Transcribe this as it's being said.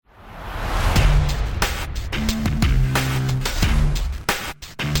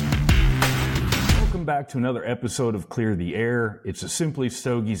back to another episode of Clear the Air. It's a Simply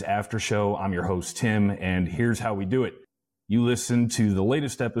Stogies after show. I'm your host, Tim, and here's how we do it. You listen to the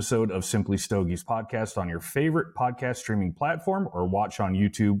latest episode of Simplystogies Podcast on your favorite podcast streaming platform or watch on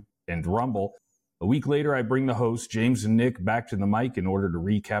YouTube and Rumble. A week later, I bring the hosts, James and Nick, back to the mic in order to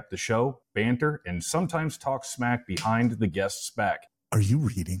recap the show, banter, and sometimes talk smack behind the guest's back. Are you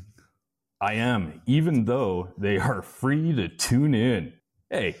reading? I am, even though they are free to tune in.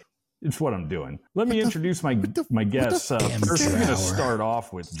 Hey, it's what I'm doing. Let me introduce my guests. First, we're going to start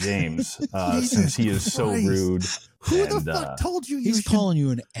off with James, since he is so rude. Who the fuck told you? He's calling you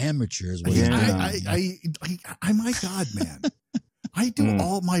an amateur. Is what he's doing. My God, man. I do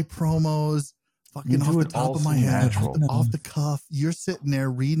all my promos fucking off the top of my head, off the cuff. You're sitting there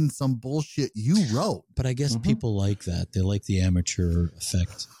reading some bullshit you wrote. But I guess people like that. They like the amateur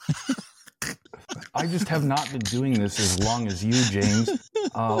effect. I just have not been doing this as long as you, James.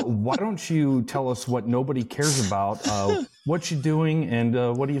 Why don't you tell us what nobody cares about, what you're doing,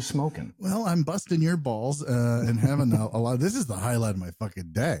 and what are you smoking? Well, I'm busting your balls and having a lot. This is the highlight of my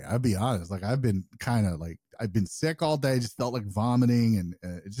fucking day. I'll be honest. Like, I've been I've been sick all day. Just felt like vomiting, and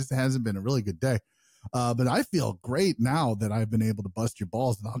it just hasn't been a really good day. But I feel great now that I've been able to bust your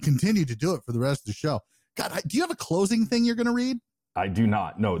balls, and I'll continue to do it for the rest of the show. God, do you have a closing thing you're going to read? I do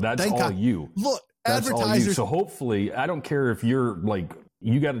not. No, that's all God. You. Look, that's advertisers. All you. So hopefully, I don't care if you're like,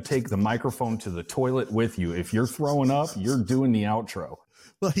 you got to take the microphone to the toilet with you. If you're throwing up, you're doing the outro.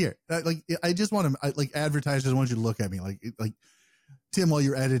 Well, here, I just want to, advertisers want you to look at me like, Tim, while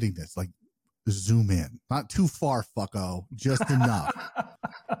you're editing this, zoom in, not too far, fucko, just enough,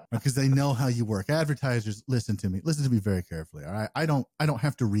 because they know how you work. Advertisers, listen to me very carefully. All right, I don't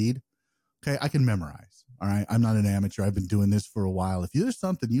have to read. Okay, I can memorize. All right, I'm not an amateur. I've been doing this for a while. If there's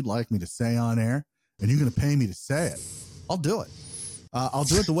something you'd like me to say on air, and you're going to pay me to say it, I'll do it. I'll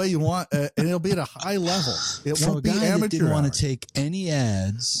do it the way you want, and it'll be at a high level. It won't be amateur. Didn't want to take any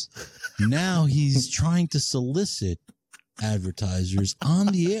ads. Now he's trying to solicit advertisers on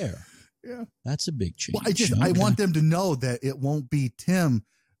the air. Yeah, that's a big change. Well, I want them to know that it won't be Tim,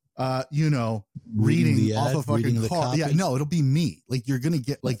 reading off a fucking car. Yeah, no, it'll be me. Like, you're gonna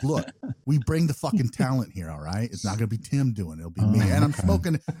get look, we bring the fucking talent here. All right, it's not gonna be Tim doing it. It'll be me, and I'm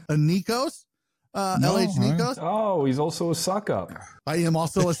smoking a Nikos. LH Nikos. Oh, he's also a suck up. I am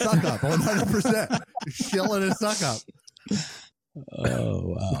also a suck up, 100%. Shilling a suck up.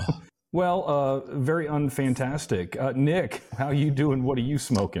 Oh, wow. Well, very unfantastic. Nick, how you doing? What are you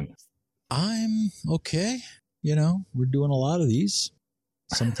smoking? I'm okay. We're doing a lot of these.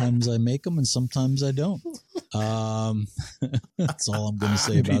 Sometimes I make them and sometimes I don't. That's all I'm going to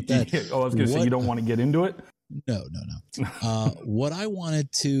say about that. I was going to say, you don't want to get into it? No. What I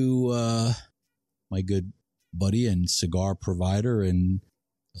wanted to, my good buddy and cigar provider and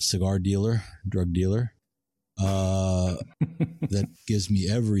cigar dealer, drug dealer, that gives me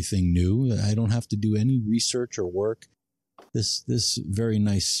everything new. I don't have to do any research or work. This very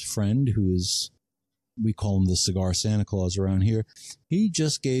nice friend who is, we call him the Cigar Santa Claus around here, he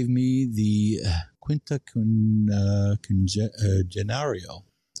just gave me the Quinta Congeniario.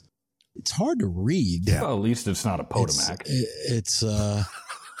 It's hard to read. Yeah. Well, at least it's not a Potomac.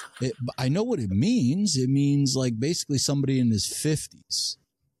 I know what it means. It means basically somebody in his 50s.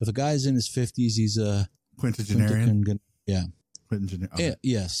 If a guy's in his 50s, he's a quintagenarian. Yeah. Quintagenarian. Okay.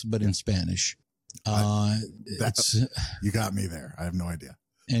 Yes, but in Spanish. You got me there. I have no idea.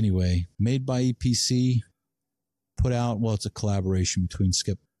 Anyway, made by EPC, put out. Well, it's a collaboration between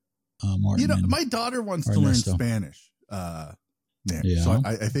Skip Martin. And my daughter wants to learn Spanish. Nick. Yeah. So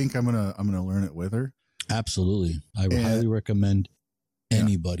I think I'm gonna learn it with her. Absolutely, I would highly recommend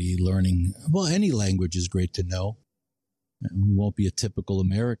anybody learning. Well, any language is great to know. We won't be a typical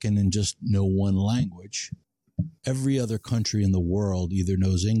American and just know one language. Every other country in the world either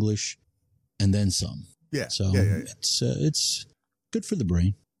knows English and then some. Yeah. So it's good for the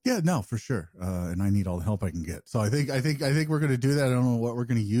brain. Yeah, no, for sure. And I need all the help I can get. So I think we're going to do that. I don't know what we're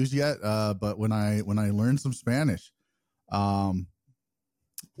going to use yet. But when I learn some Spanish, watch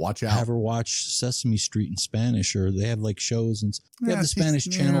out. Have her watch Sesame Street in Spanish, or they have shows and they have the Spanish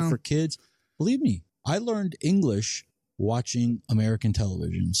channel for kids. Believe me, I learned English watching American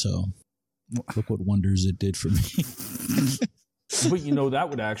television. So look what wonders it did for me. But that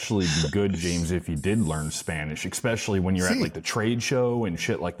would actually be good, James, if you did learn Spanish, especially when you're at the trade show and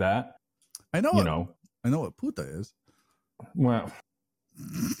shit like that. I know what puta is. Well,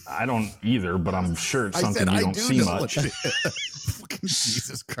 I don't either, but I'm sure it's something you don't see much.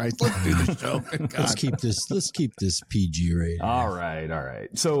 Jesus Christ, let's do the show. Let's keep this PG rated. All right.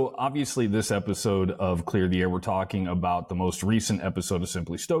 So obviously this episode of Clear the Air, we're talking about the most recent episode of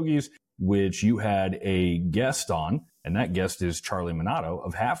Simply Stogies. which you had a guest on, and that guest is Charlie Minato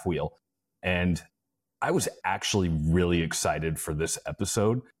of Halfwheel. And I was actually really excited for this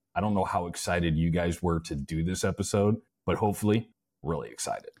episode. I don't know how excited you guys were to do this episode, but hopefully really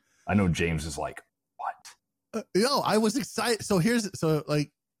excited. I know James is like, what? I was excited. So here's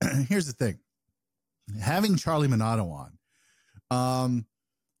the thing. Having Charlie Minato on,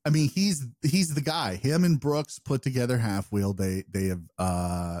 I mean, he's the guy. Him and Brooks put together Halfwheel.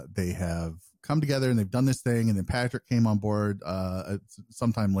 They have come together and they've done this thing. And then Patrick came on board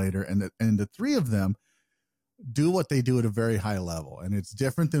sometime later, and the three of them do what they do at a very high level, and it's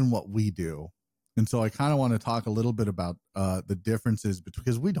different than what we do. And so I kind of want to talk a little bit about the differences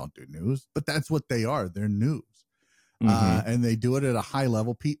because we don't do news, but that's what they are. They're news. And they do it at a high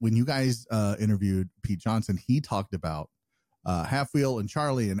level. Pete, when you guys interviewed Pete Johnson, he talked about Halfwheel and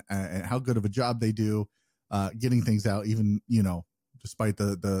Charlie and how good of a job they do getting things out, even, despite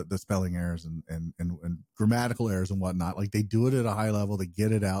the spelling errors and grammatical errors and whatnot. Like, they do it at a high level. They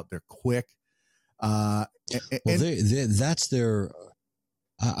get it out. They're quick. That's their,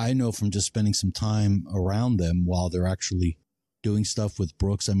 I know from just spending some time around them while they're actually doing stuff with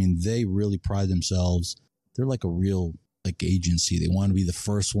Brooks. I mean, they really pride themselves. They're like a real agency. They want to be the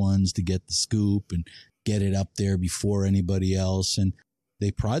first ones to get the scoop and get it up there before anybody else. And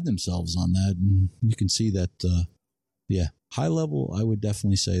they pride themselves on that. And you can see that, high level, I would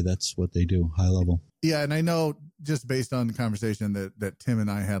definitely say that's what they do, high level. Yeah. And I know just based on the conversation that Tim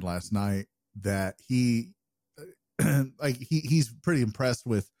and I had last night, that he's pretty impressed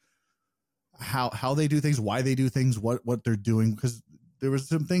with how they do things, why they do things, what they're doing. Because there was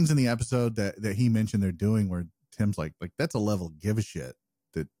some things in the episode that he mentioned they're doing where Tim's like that's a level of give a shit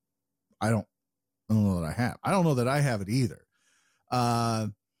that I don't know that I have. I don't know that I have it either.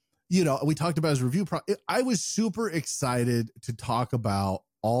 We talked about his review. I was super excited to talk about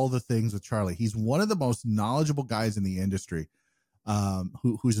all the things with Charlie. He's one of the most knowledgeable guys in the industry,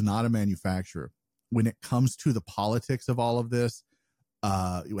 who's not a manufacturer. When it comes to the politics of all of this,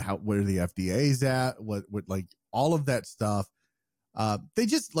 where the FDA's at, what like all of that stuff. They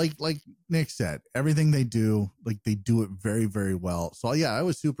just like Nick said, everything they do, like they do it very, very well. So yeah, I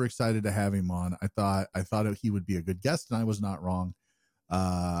was super excited to have him on. I thought he would be a good guest, and I was not wrong.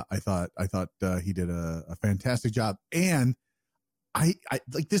 I thought he did a fantastic job, and I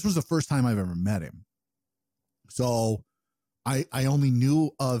like, this was the first time I've ever met him. So I only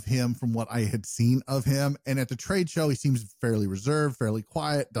knew of him from what I had seen of him. And at the trade show, he seems fairly reserved, fairly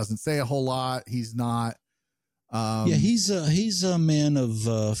quiet, doesn't say a whole lot. He's not, he's a man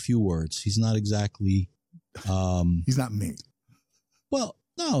of few words. He's not exactly, he's not me. Well,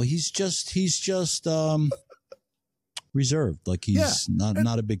 no, he's just reserved. Like he's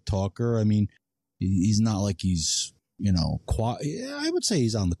not a big talker. I mean, he's not like he's, quiet. I would say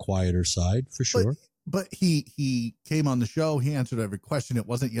he's on the quieter side for sure. But he came on the show. He answered every question. It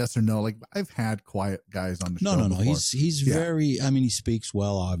wasn't yes or no. Like, I've had quiet guys on the show. No. Before. He's very, I mean, he speaks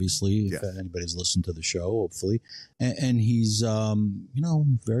well, obviously, if anybody's listened to the show, hopefully. And he's,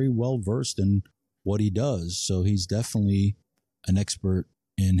 very well versed in what he does. So he's definitely an expert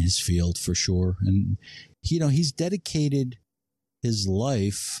in his field for sure. And, he's dedicated his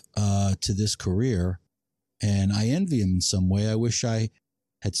life to this career. And I envy him in some way. I wish I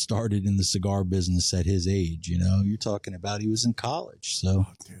had started in the cigar business at his age. You're talking about he was in college. So,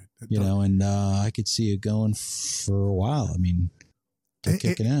 and I could see it going for a while. I mean, they're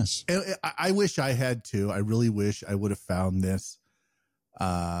kicking ass. I wish I had too. I really wish I would have found this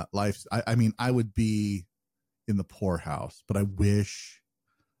life. I mean, I would be in the poorhouse, but I wish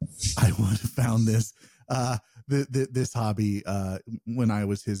I would have found this this hobby when I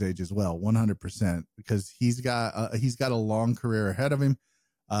was his age as well, 100%, because he's got a long career ahead of him.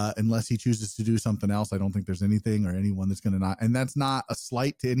 Unless he chooses to do something else, I don't think there's anything or anyone that's going to not. And that's not a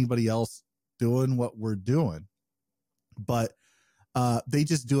slight to anybody else doing what we're doing, but they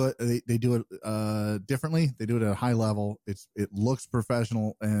just do it. They do it differently. They do it at a high level. It looks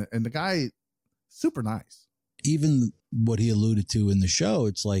professional, and the guy, super nice. Even what he alluded to in the show,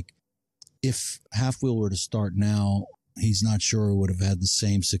 it's like if Halfwheel were to start now, he's not sure it would have had the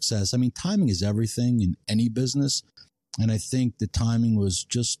same success. I mean, timing is everything in any business. And I think the timing was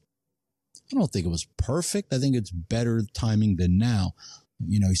I don't think it was perfect. I think it's better timing than now.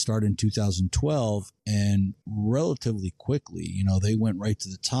 He started in 2012 and relatively quickly, they went right to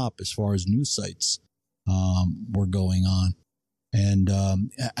the top as far as news sites were going on. And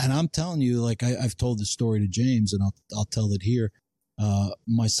I'm telling you, like I've told this story to James, and I'll tell it here.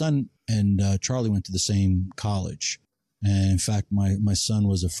 My son and Charlie went to the same college. And in fact, my son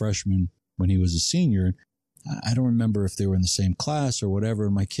was a freshman when he was a senior. I don't remember if they were in the same class or whatever.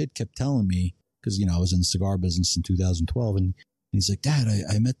 And my kid kept telling me, because, I was in the cigar business in 2012, and he's like, Dad,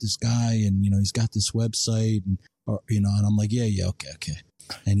 I met this guy, and, he's got this website, and I'm like, yeah, okay.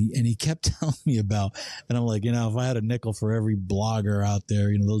 And he kept telling me about, and I'm like, if I had a nickel for every blogger out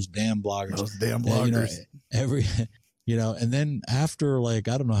there, those damn bloggers. And then after, like,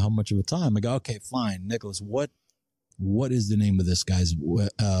 I don't know how much of a time, I go, okay, fine, Nicholas, what is the name of this guy's,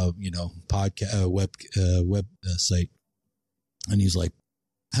 podcast, web site? And he's like,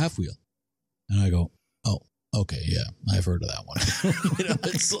 Halfwheel. And I go, oh, okay, yeah, I've heard of that one.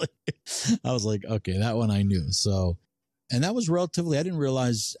 It's like, I was like, okay, that one I knew. So, and that was relatively, I didn't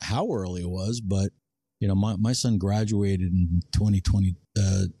realize how early it was, but, my son graduated in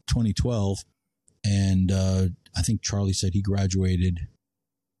 2012. And I think Charlie said he graduated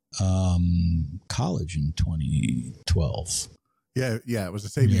college in 2012. Yeah, it was the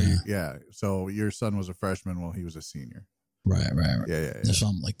same year. Yeah, so your son was a freshman while he was a senior. Right. Yeah.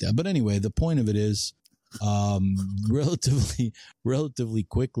 Something like that. But anyway, the point of it is, relatively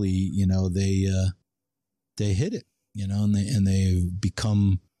quickly, they hit it, and they've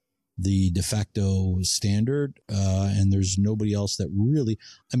become the de facto standard. And there's nobody else that really,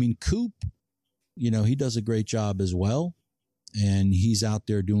 Coop, he does a great job as well. And he's out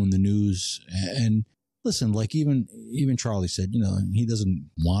there doing the news. And listen, like even Charlie said, he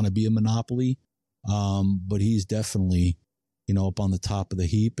doesn't want to be a monopoly. But he's definitely, up on the top of the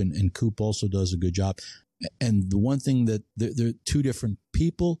heap, and Coop also does a good job. And the one thing that they're two different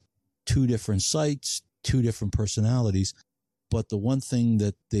people, two different sites, two different personalities. But the one thing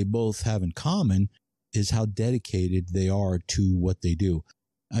that they both have in common is how dedicated they are to what they do.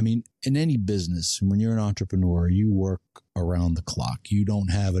 In any business, when you're an entrepreneur, you work around the clock. You don't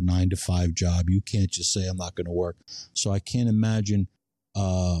have a 9-to-5 job. You can't just say, I'm not going to work. So I can't imagine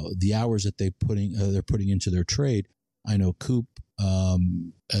the hours that they're putting into their trade. I know Coop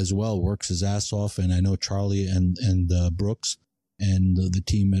as well works his ass off, and I know Charlie and Brooks and the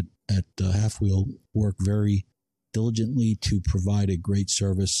team at Halfwheel work very diligently to provide a great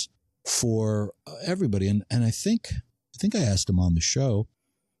service for everybody. And I think I asked him on the show,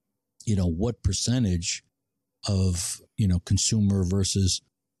 what percentage of, consumer versus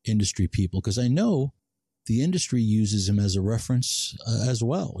industry people, because I know the industry uses him as a reference as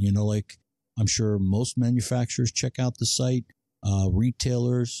well. Like I'm sure most manufacturers check out the site,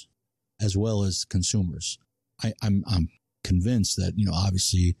 retailers, as well as consumers. I'm convinced that,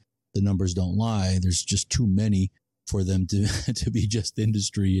 obviously the numbers don't lie. There's just too many for them to be just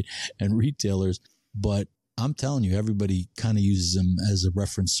industry and retailers. But I'm telling you, everybody kind of uses them as a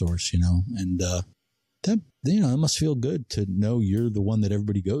reference source, and that, it must feel good to know you're the one that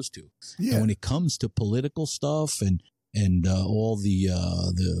everybody goes to. Yeah. And when it comes to political stuff and all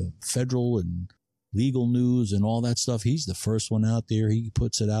the federal and legal news and all that stuff, he's the first one out there. He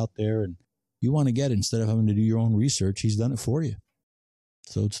puts it out there, and you want to get it instead of having to do your own research. He's done it for you.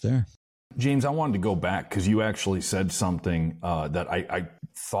 So it's there. James, I wanted to go back because you actually said something that I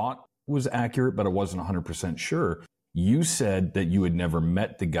thought was accurate, but I wasn't 100% sure. You said that you had never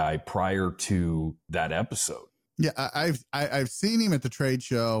met the guy prior to that episode. Yeah, I've seen him at the trade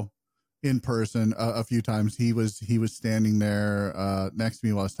show in person a few times. He was standing there next to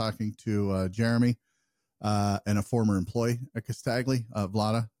me while I was talking to Jeremy and a former employee at Castagli,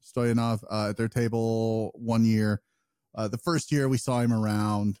 Vlada Stoyanov, at their table one year. The first year we saw him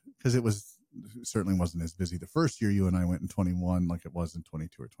around because it certainly wasn't as busy. The first year you and I went in 21 like it was in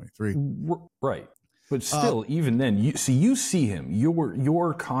 22 or 23. Right. But still, even then, you see him.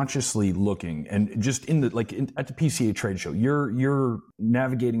 You're consciously looking, and just at the PCA trade show, you're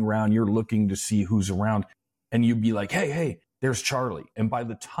navigating around. You're looking to see who's around, and you'd be like, "Hey, there's Charlie." And by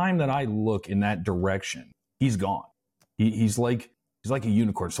the time that I look in that direction, he's gone. He's like a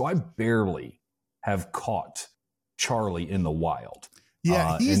unicorn. So I barely have caught Charlie in the wild.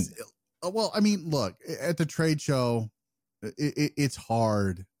 Yeah, look, at the trade show, it's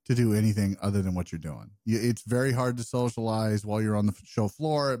hard to do anything other than what you're doing. It's very hard to socialize while you're on the show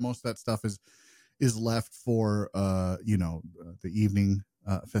floor. Most of that stuff is left for the evening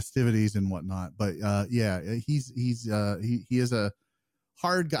festivities and whatnot. But he is a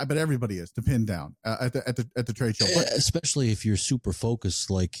hard guy, but everybody is to pin down at the trade show. But especially if you're super focused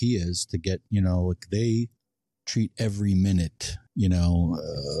like he is, to get they treat every minute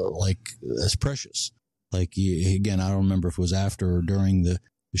like as precious. Like again, I don't remember if it was after or during the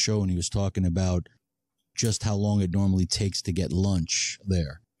show, and he was talking about just how long it normally takes to get lunch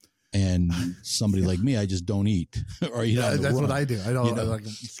there. And somebody like me, I just don't eat or eat on the That's run. what I do. I don't like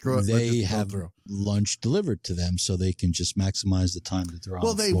screw it. They have lunch delivered to them so they can just maximize the time that they're on.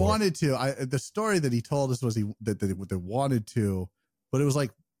 Well, the they floor. wanted to. The story that he told us was that they wanted to, but it was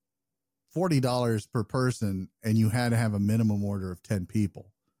like $40 per person, and you had to have a minimum order of 10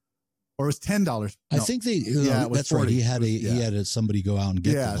 people, or it was $10. No, I think they. Yeah, it was that's 40. right. He had he had somebody go out and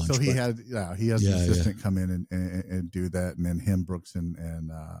get the lunch. So he has an assistant come in and do that, and then him, Brooks, and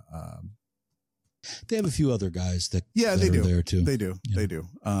they have a few other guys that they are do there too. They do.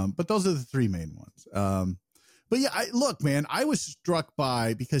 But those are the three main ones. But yeah, look, man, I was struck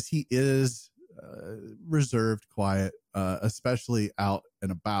by, because he is reserved, quiet, especially out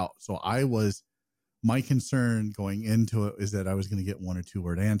and about. So my concern going into it is that I was going to get 1 or 2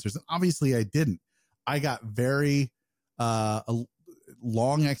 word answers. And obviously I didn't. I got very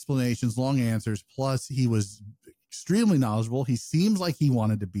long explanations, long answers. Plus he was extremely knowledgeable. He seems like he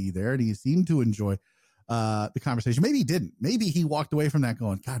wanted to be there, and he seemed to enjoy the conversation. Maybe he didn't. Maybe he walked away from that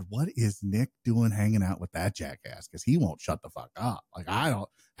going, God, what is Nick doing hanging out with that jackass? Because he won't shut the fuck up. Like, how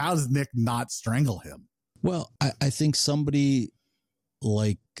does Nick not strangle him? Well, I think somebody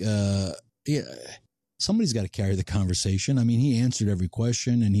like, somebody's got to carry the conversation. I mean, he answered every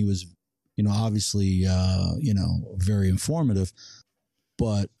question, and he was, obviously, very informative,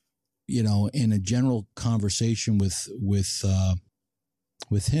 but, in a general conversation with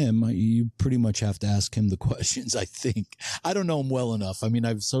him, you pretty much have to ask him the questions. I think I don't know him well enough. I mean,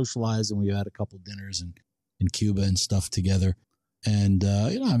 I've socialized, and we've had a couple dinners in Cuba and stuff together. And,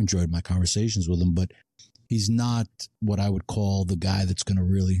 I've enjoyed my conversations with him, but he's not what I would call the guy that's going to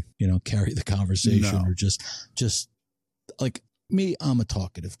really, carry the conversation. Or just like me. I'm a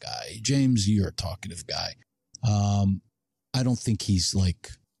talkative guy. James, you're a talkative guy. I don't think he's like,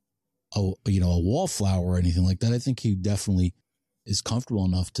 a wallflower or anything like that. I think he definitely is comfortable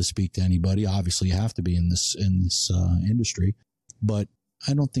enough to speak to anybody. Obviously you have to be in this industry, but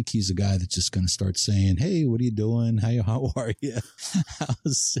I don't think he's a guy that's just going to start saying, "Hey, what are you doing? How are you?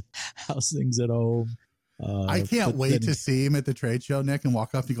 How's things at home?" I can't wait to see him at the trade show, Nick, and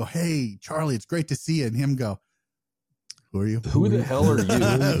walk up and go, "Hey, Charlie, it's great to see you." And him go, "Who are you? Who the hell are you?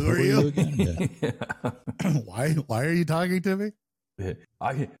 Who are you again?" Yeah. Why are you talking to me?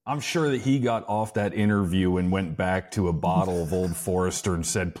 I'm sure that he got off that interview and went back to a bottle of Old Forester and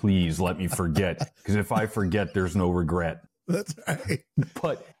said, "Please let me forget, because if I forget, there's no regret." That's right.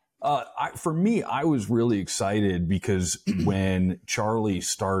 But for me, I was really excited because when Charlie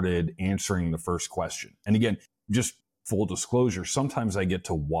started answering the first question, and again, just full disclosure, sometimes I get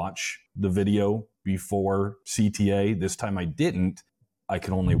to watch the video before CTA. This time I didn't. I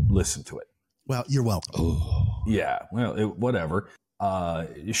could only listen to it. Well, you're welcome. Oh. Yeah, well, whatever.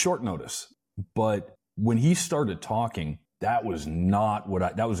 Short notice. But when he started talking, that was not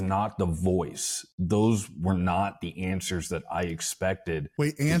that was not the voice. Those were not the answers that I expected.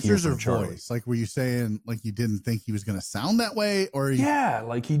 Wait, answers or voice? Like, were you saying like you didn't think he was going to sound that way? Or yeah,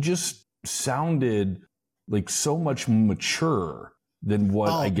 like he just sounded like so much mature than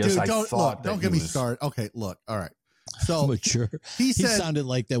what I guess I thought. Look, don't get me started. Okay, look, all right. So mature. He sounded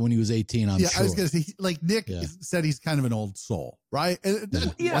like that when he was 18. I'm sure. I was going to say, like Nick said, he's kind of an old soul, right?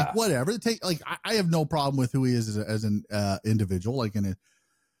 Like whatever. I have no problem with who he is as an individual. Like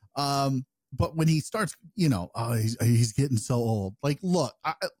but when he starts, he's getting so old. Like, look.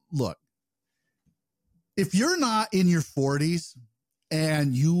 If you're not in your 40s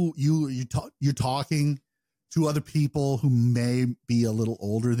and you're talking to other people who may be a little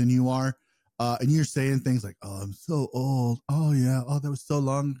older than you are. And you're saying things like, "Oh, I'm so old. Oh, yeah. Oh, that was so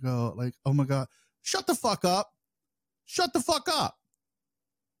long ago. Like, oh, my God." Shut the fuck up. Shut the fuck up.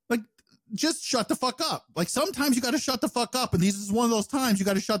 Like, just shut the fuck up. Like, sometimes you got to shut the fuck up. And this is one of those times you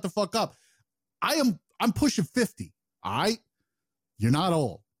got to shut the fuck up. I'm pushing 50. All right? You're not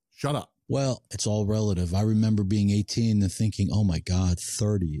old. Shut up. Well, it's all relative. I remember being 18 and thinking, "Oh, my God,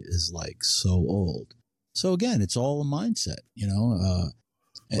 30 is like so old." So, again, it's all a mindset,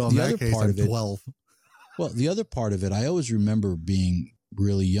 Well, in that case, I'm 12. Well, the other part of it, I always remember being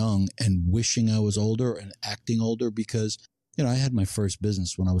really young and wishing I was older and acting older because, I had my first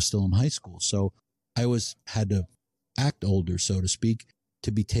business when I was still in high school. So I had to act older, so to speak,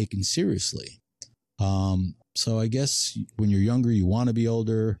 to be taken seriously. So I guess when you're younger, you want to be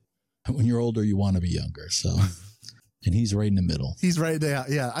older. When you're older, you want to be younger. So, and he's right in the middle. He's right there.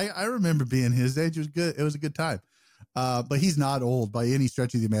 Yeah. I remember being his age. It was good. It was a good time. But he's not old by any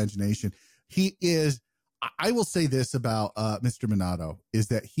stretch of the imagination. He is. I will say this about Mr. Minato is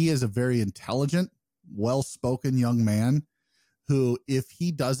that he is a very intelligent, well-spoken young man who, if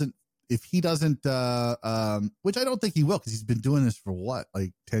if he doesn't, which I don't think he will, because he's been doing this for what,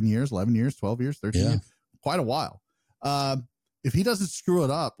 like 10 years, 11 years, 12 years, 13 years, quite a while. If he doesn't screw it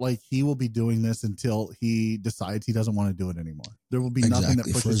up, like he will be doing this until he decides he doesn't want to do it anymore. There will be nothing that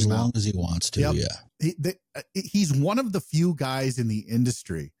pushes for as him long out. as he wants to. Yeah, He's one of the few guys in the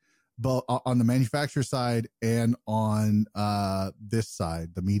industry, both on the manufacturer side and on this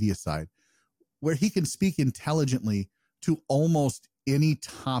side, the media side, where he can speak intelligently to almost any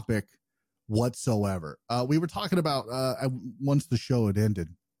topic whatsoever. We were talking about once the show had ended.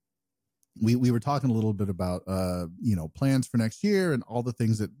 We were talking a little bit about, plans for next year and all the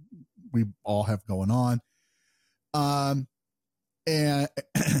things that we all have going on.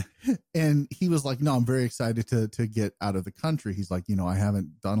 And he was like, no, I'm very excited to get out of the country. He's like, I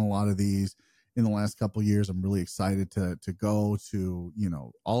haven't done a lot of these in the last couple of years. I'm really excited to go to,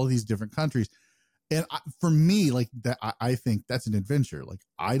 all of these different countries. And for me, like that, I think that's an adventure. Like,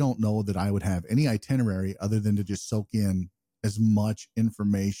 I don't know that I would have any itinerary other than to just soak in as much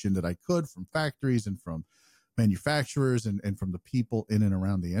information that I could from factories and from manufacturers and from the people in and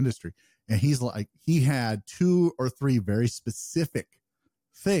around the industry. And he's like, he had 2 or 3 very specific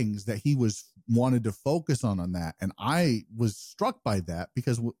things that he wanted to focus on that. And I was struck by that,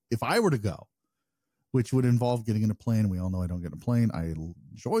 because if I were to go, which would involve getting in a plane, we all know I don't get in a plane. I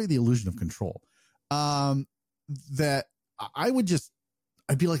enjoy the illusion of control. That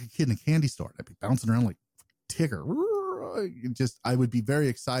I'd be like a kid in a candy store. I'd be bouncing around like Tigger. I would be very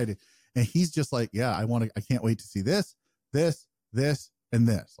excited. And he's just like, yeah, I can't wait to see this, and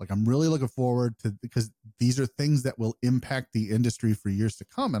this. Like, I'm really looking forward to, because these are things that will impact the industry for years to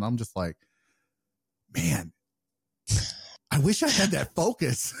come. And I'm just like, man, I wish I had that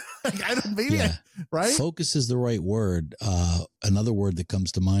focus. Right? Focus is the right word. Another word that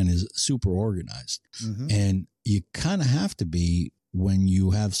comes to mind is super organized. Mm-hmm. And you kind of have to be when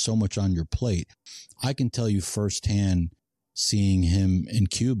you have so much on your plate. I can tell you firsthand, seeing him in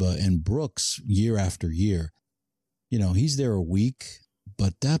Cuba and Brooks year after year, he's there a week,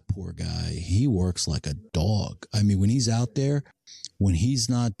 but that poor guy, he works like a dog. I mean, when he's out there, when he's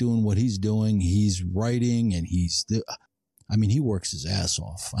not doing what he's doing, he's writing and he works his ass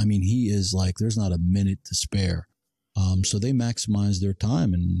off. I mean, he is like, there's not a minute to spare. So they maximize their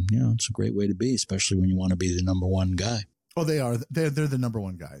time, and, it's a great way to be, especially when you want to be the number one guy. Oh, they are. They're the number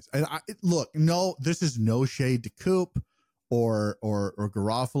one guys. And look, no, this is no shade to Coop or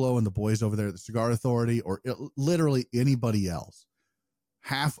Garofalo and the boys over there at the Cigar Authority, or literally anybody else.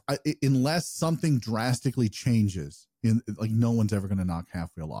 Unless something drastically changes, no one's ever going to knock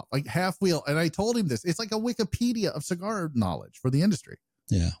Halfwheel off. Like Halfwheel, and I told him this, it's like a Wikipedia of cigar knowledge for the industry.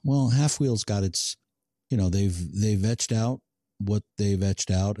 Yeah, well, Halfwheel's got its, they've etched out what they've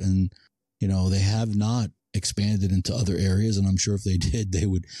etched out, and they have not expanded into other areas, and I'm sure if they did, they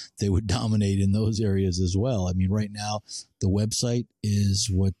would dominate in those areas as well. I mean, right now the website is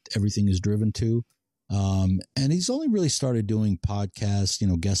what everything is driven to, and he's only really started doing podcasts,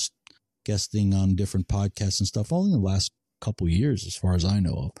 guesting on different podcasts and stuff only in the last couple of years, as far as I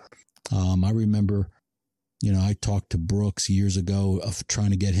know of. I remember, I talked to Brooks years ago of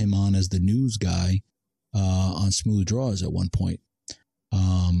trying to get him on as the news guy on Smooth Draws at one point.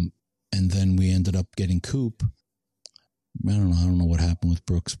 And then we ended up getting Coop. I don't know what happened with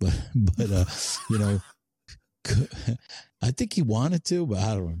Brooks, but I think he wanted to, but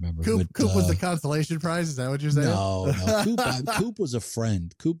I don't remember. Coop was the consolation prize. Is that what you're saying? No. Coop was a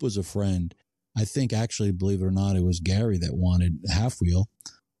friend. I think, actually, believe it or not, it was Gary that wanted Halfwheel.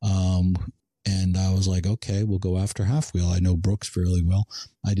 And I was like, okay, we'll go after Halfwheel. I know Brooks fairly well.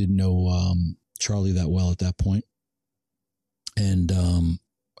 I didn't know Charlie that well at that point. And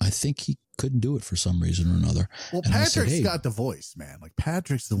I think he couldn't do it for some reason or another. Well, and Patrick's got the voice, man. Like,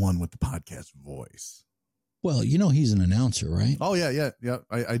 Patrick's the one with the podcast voice. Well, he's an announcer, right? Oh, yeah.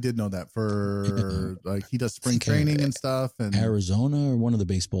 I did know that for, like, he does spring training and stuff. And Arizona or one of the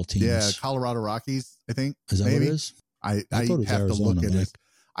baseball teams. Yeah, Colorado Rockies, I think. Is that what it is? I have Arizona, to look at his.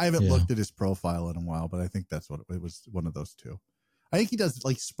 I haven't looked at his profile in a while, but I think that's what it was, one of those two. I think he does,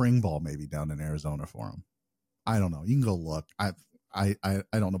 like, spring ball maybe down in Arizona for him. I don't know. You can go look. I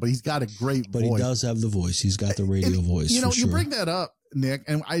don't know, but he's got a great voice. But he does have the voice. He's got the radio voice. You bring that up, Nick,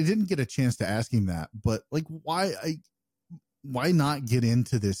 and I didn't get a chance to ask him that, but like, why not get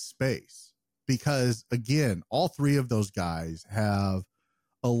into this space? Because again, all three of those guys have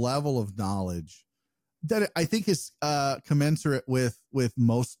a level of knowledge that I think is commensurate with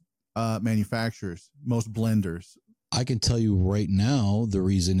most manufacturers, most blenders. I can tell you right now, the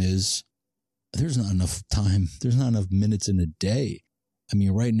reason is there's not enough time. There's not enough minutes in a day. I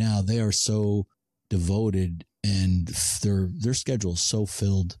mean, right now they are so devoted and their schedule is so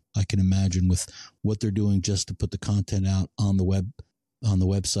filled. I can imagine with what they're doing just to put the content out on the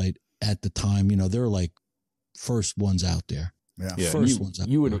website at the time. They're like first ones out there. Yeah. First ones out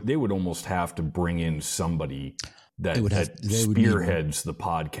there. They would almost have to bring in somebody that they would spearheads the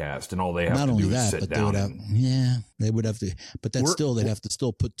podcast, and all they have not to only do that, is sit but down. they would have to. But that's still they'd have to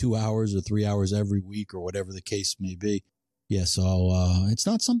still put 2 hours or 3 hours every week or whatever the case may be. Yeah, so it's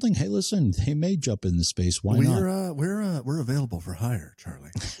not something. Hey, listen, they may jump in the space. Why not? We're available for hire,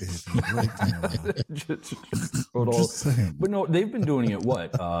 Charlie. Just saying. But no, they've been doing it.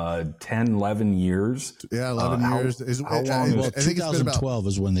 What 10, 11 years? Yeah, 11 years. How long? Well, 2012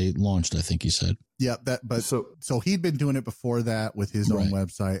 is when they launched. I think you said. Yeah, so he'd been doing it before that with his own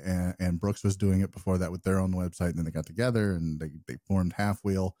website, and Brooks was doing it before that with their own website, and then they got together and they formed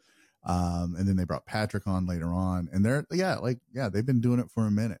Halfwheel. And then they brought Patrick on later on, and they've been doing it for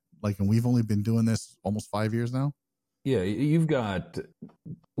a minute. And we've only been doing this almost 5 years now. Yeah, you've got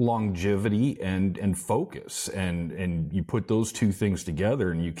longevity and focus, and you put those two things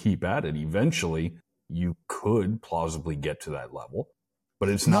together and you keep at it. Eventually, you could plausibly get to that level, but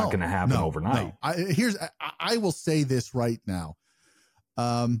it's not going to happen overnight. No. I will say this right now.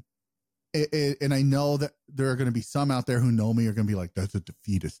 And I know that there are going to be some out there who know me are going to be like, that's a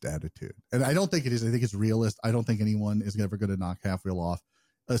defeatist attitude. And I don't think it is. I think it's realist. I don't think anyone is ever going to knock Halfwheel off,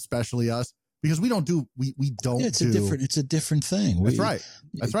 especially us, because we don't. It's a different thing. That's right.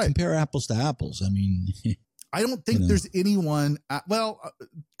 Compare apples to apples. I mean, I don't think there's anyone.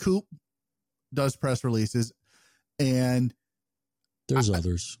 Coop does press releases, and there's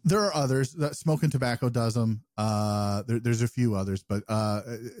others. There are others. Smoking Tobacco does them. There's a few others, but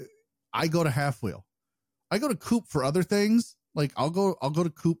I go to Halfwheel. I go to Coop for other things. Like I'll go to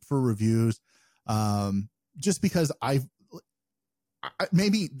Coop for reviews, just because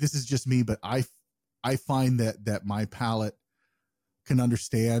maybe this is just me, but I find that my palate can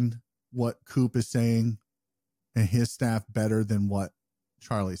understand what Coop is saying and his staff better than what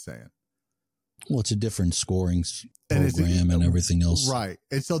Charlie's saying. Well, it's a different scoring program and everything else. Right.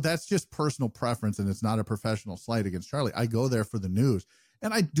 And so that's just personal preference, and it's not a professional slight against Charlie. I go there for the news.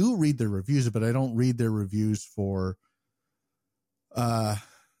 And I do read their reviews, but I don't read their reviews for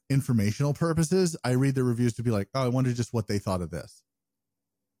informational purposes. I read their reviews to be like, oh, I wonder just what they thought of this.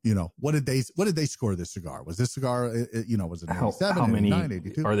 What did they score this cigar? Was this cigar, was it 97, how many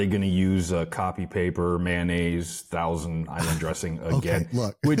 82? Are they going to use copy paper, mayonnaise, Thousand Island dressing again? Okay,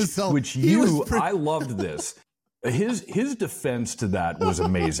 look, I loved this. His defense to that was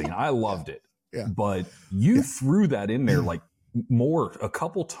amazing. I loved it. Yeah. But you threw that in there like a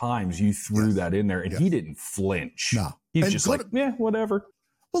couple times you threw that in there, and he didn't flinch. No. He's just like, whatever.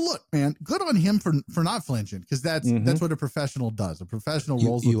 Well, look, man, good on him for not flinching, because that's what a professional does. A professional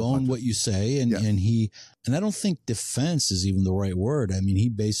rolls with you own what you say, and I don't think defense is even the right word. I mean, he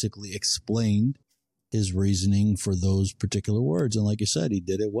basically explained his reasoning for those particular words, and like you said, he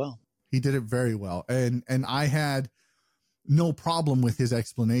did it well. He did it very well, and I had no problem with his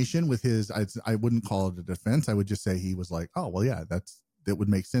explanation, with his, I wouldn't call it a defense. I would just say he was like, oh, well, yeah, that would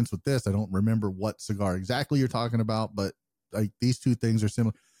make sense with this. I don't remember what cigar exactly you're talking about, but like these two things are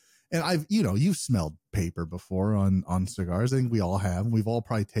similar. And you've smelled paper before on cigars. I think we all have. We've all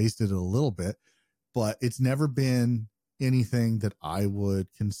probably tasted it a little bit, but it's never been anything that I would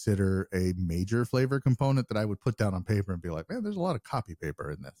consider a major flavor component that I would put down on paper and be like, man, there's a lot of copy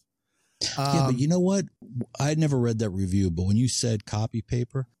paper in this. Yeah, but you know what? I'd never read that review, but when you said copy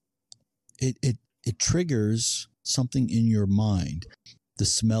paper, it triggers something in your mind. The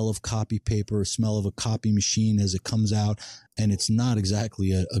smell of copy paper, smell of a copy machine as it comes out, and it's not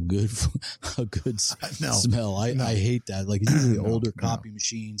exactly a good smell. I hate that. Like it's usually older copy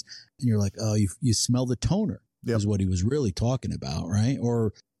machines, and you're like, oh, you smell the toner is what he was really talking about, right?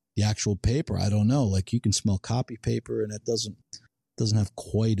 Or the actual paper. I don't know. Like you can smell copy paper, and it doesn't have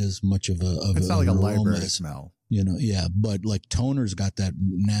quite as much of a. It's not like a library smell, but like toner's got that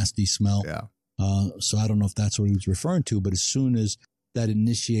nasty smell. Yeah. So I don't know if that's what he was referring to, but as soon as that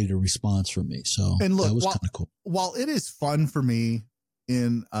initiated a response from me, so and look, that was kind of cool. While it is fun for me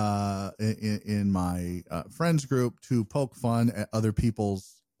in my friends group to poke fun at other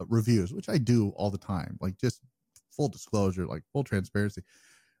people's reviews, which I do all the time, like just full disclosure, like full transparency,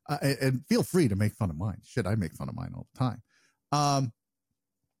 and feel free to make fun of mine. Shit, I make fun of mine all the time.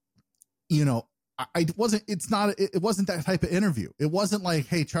 It wasn't that type of interview. It wasn't like,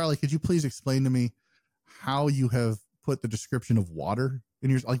 hey, Charlie, could you please explain to me how you have put the description of water in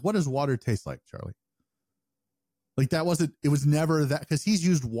your, like, what does water taste like, Charlie? Like it was never that, because he's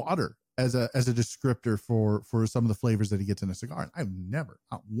used water as a descriptor for some of the flavors that he gets in a cigar. And I've never,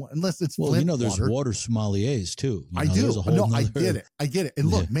 unless it's well, there's water. water sommeliers too. I do. No, I get it. And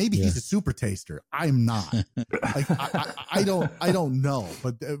look, maybe he's a super taster. I'm not. Like, I don't know.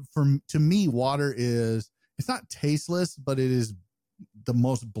 But to me, water it's not tasteless, but it is the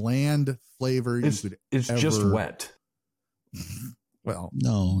most bland flavor you could It's ever. just wet. Well,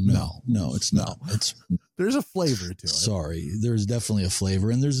 no, it's not. There's a flavor to it. Sorry, there's definitely a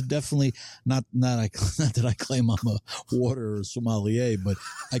flavor, and there's definitely not that I claim I'm a water sommelier, but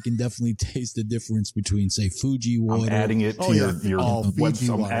I can definitely taste the difference between, say, Fuji water. I'm adding it to your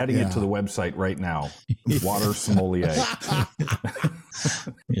website. I'm adding it to the website right now. Water sommelier.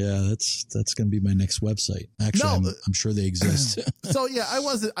 Yeah, that's going to be my next website. Actually, I'm sure they exist. So yeah, I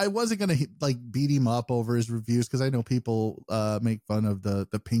wasn't gonna like beat him up over his reviews because I know people make fun of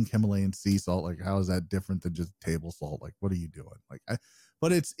the pink Himalayan sea salt. Like, how is that different than just table salt? Like, what are you doing? Like,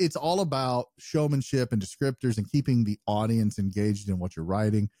 but it's all about showmanship and descriptors and keeping the audience engaged in what you're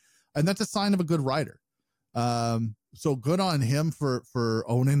writing, and that's a sign of a good writer. So good on him for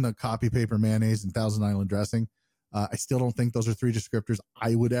owning the copy paper mayonnaise and Thousand Island dressing. I still don't think those are 3 descriptors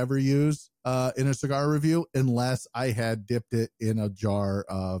I would ever use in a cigar review unless I had dipped it in a jar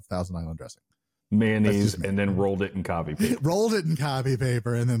of Thousand Island dressing. Mayonnaise and then rolled it in copy paper. Rolled it in copy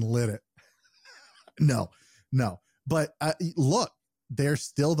paper and then lit it. No. But look, they're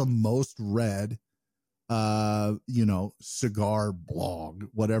still the most read, cigar blog,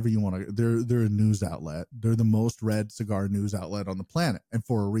 whatever you want to. They're a news outlet. They're the most read cigar news outlet on the planet, and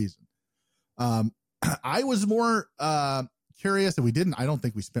for a reason. I was more curious, and I don't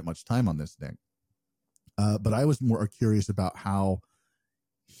think we spent much time on this thing. But I was more curious about how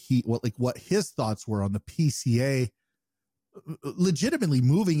what his thoughts were on the PCA legitimately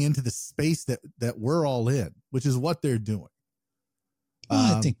moving into the space that we're all in, which is what they're doing.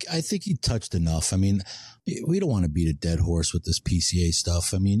 I think he touched enough. I mean, we don't want to beat a dead horse with this PCA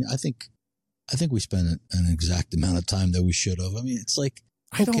stuff. I mean, I think we spent an exact amount of time that we should have. I mean, it's like,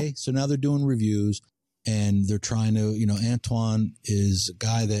 okay, so now they're doing reviews and they're trying to, Antoine is a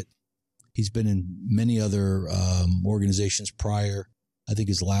guy that he's been in many other organizations prior. I think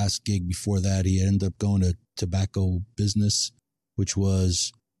his last gig before that, he ended up going to Tobacco Business, which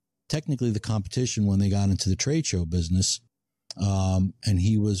was technically the competition when they got into the trade show business. And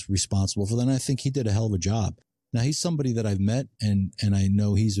he was responsible for that. And I think he did a hell of a job. Now he's somebody that I've met and I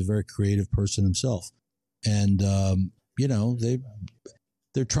know he's a very creative person himself. And,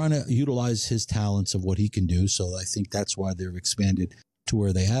 they're trying to utilize his talents of what he can do. So I think that's why they've expanded to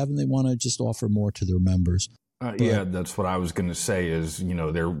where they have, and they want to just offer more to their members. Yeah, that's what I was going to say is,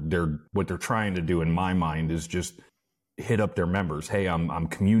 they're what they're trying to do in my mind is just hit up their members. Hey, I'm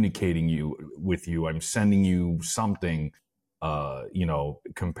communicating with you. I'm sending you something,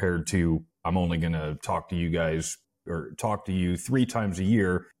 compared to I'm only going to talk to you guys or talk to you 3 times a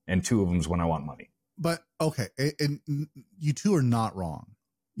year. And 2 of them is when I want money. But okay. And you two are not wrong.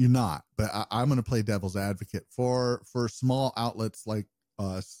 You're not, but I'm going to play devil's advocate for small outlets like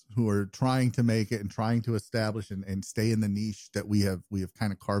us who are trying to make it and trying to establish and stay in the niche that we have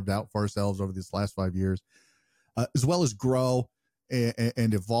kind of carved out for ourselves over these last 5 years, as well as grow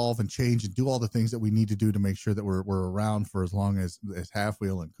and evolve and change and do all the things that we need to do to make sure that we're around for as long as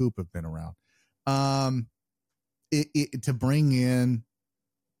Halfwheel and Coop have been around. To bring in,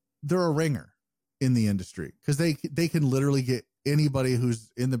 they're a ringer in the industry because they can literally get anybody who's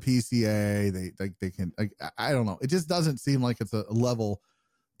in the PCA. They can, I don't know. It just doesn't seem like it's a level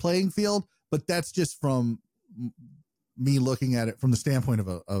playing field, but that's just from me looking at it from the standpoint of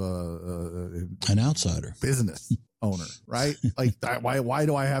an outsider business owner, right? Like why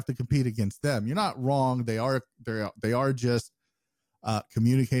do I have to compete against them? You're not wrong. They are just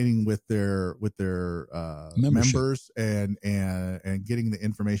communicating with their members and getting the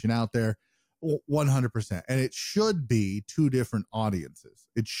information out there 100%. And it should be 2 different audiences.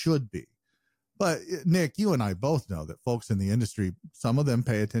 It should be. But Nick, you and I both know that folks in the industry, some of them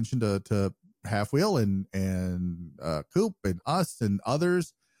pay attention to Halfwheel and Coop and us and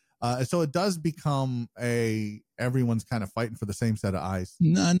others. So it does become everyone's kind of fighting for the same set of eyes.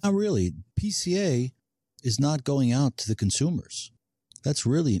 No, not really. PCA is not going out to the consumers. That's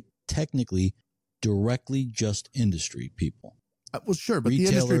really technically directly just industry people. Well, sure, but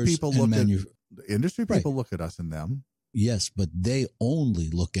Retailers the industry people right. look at us and them. Yes, but they only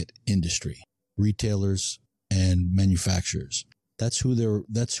look at industry, retailers and manufacturers. That's who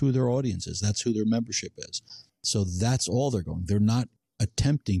their audience is. That's who their membership is. So that's all they're going. They're not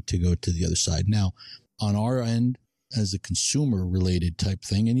attempting to go to the other side. Now, on our end, as a consumer related type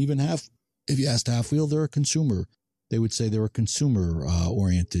thing, and even if you asked Halfwheel, they're a consumer. They would say they're a consumer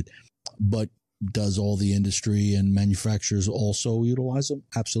oriented. But does all the industry and manufacturers also utilize them?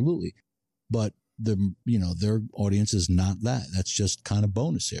 Absolutely. But their audience is not that. That's just kind of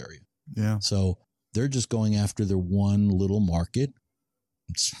bonus area. Yeah. So they're just going after their one little market.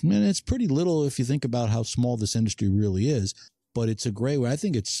 It's pretty little if you think about how small this industry really is, but it's a great way. I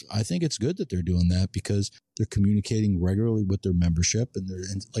think it's good that they're doing that because they're communicating regularly with their membership,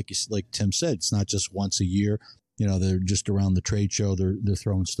 and like Tim said, it's not just once a year. They're just around the trade show. They're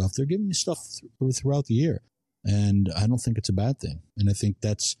throwing stuff. They're giving you stuff throughout the year, and I don't think it's a bad thing. And I think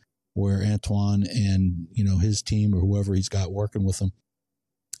that's where Antoine and his team or whoever he's got working with him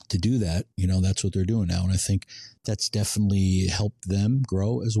to do that. That's what they're doing now, and I think that's definitely helped them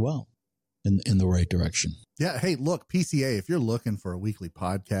grow as well in the right direction. Yeah. Hey, look, PCA, if you're looking for a weekly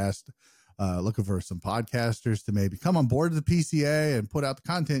podcast, looking for some podcasters to maybe come on board the PCA and put out the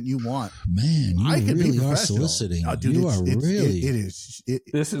content you want. Man, you really are soliciting. Oh, dude,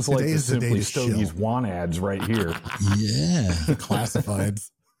 This is like the Simply Stogies want ads right here. Yeah.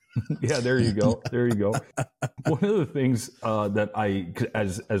 Classifieds. Yeah, there you go. One of the things that I,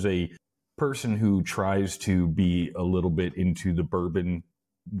 as a person who tries to be a little bit into the bourbon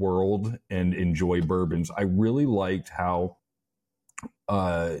world and enjoy bourbons, I really liked how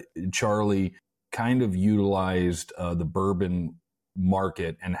Charlie kind of utilized the bourbon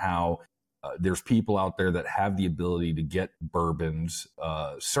market and how there's people out there that have the ability to get bourbons,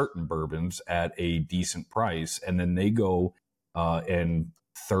 certain bourbons at a decent price, and then they go and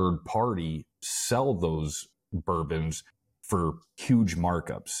third party sell those bourbons for huge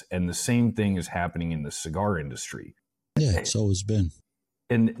markups. And the same thing is happening in the cigar industry. Yeah, it's always been.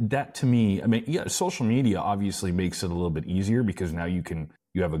 And that to me, I mean, yeah, social media obviously makes it a little bit easier because now you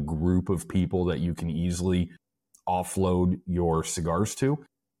have a group of people that you can easily offload your cigars to.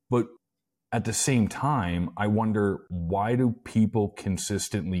 But at the same time, I wonder, why do people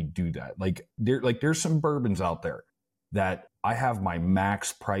consistently do that? There's some bourbons out there that I have my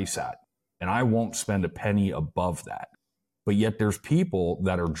max price at, and I won't spend a penny above that. But yet there's people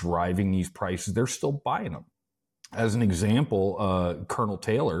that are driving these prices. They're still buying them. As an example, Colonel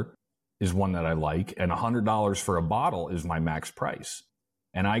Taylor is one that I like, and $100 for a bottle is my max price.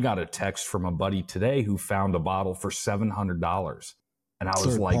 And I got a text from a buddy today who found a bottle for $700. And I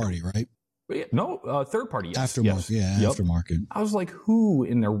was like, third party, right? No, third party. Yes, aftermarket. Yes. Yeah, aftermarket. I was like, who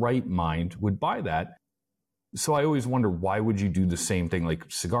in their right mind would buy that? So I always wonder, why would you do the same thing like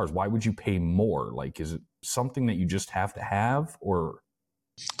cigars? Why would you pay more? Like, is it something that you just have to have, or?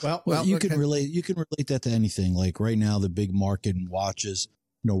 Well, you can relate that to anything. Like right now, the big market in watches,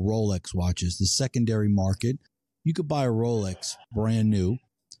 Rolex watches, the secondary market, you could buy a Rolex brand new,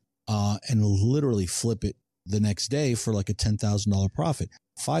 and literally flip it the next day for like a $10,000 profit.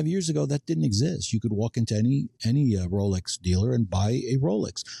 5 years ago, that didn't exist. You could walk into any Rolex dealer and buy a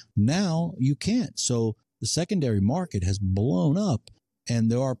Rolex. Now you can't. So the secondary market has blown up,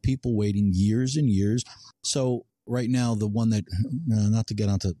 and there are people waiting years and years. So right now, the one that, not to get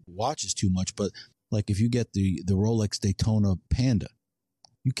onto watches too much, but like if you get the Rolex Daytona Panda,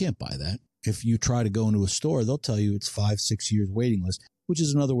 you can't buy that. If you try to go into a store, they'll tell you it's 5-6 years waiting list, which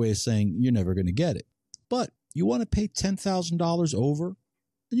is another way of saying you're never going to get it. But you want to pay $10,000 over,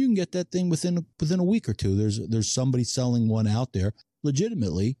 and you can get that thing within a week or two. There's somebody selling one out there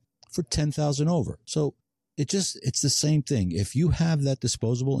legitimately for $10,000 over. So it's the same thing. If you have that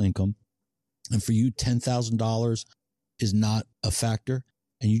disposable income, and for you $10,000 is not a factor,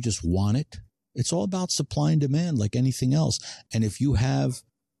 and you just want it, it's all about supply and demand, like anything else. And if you have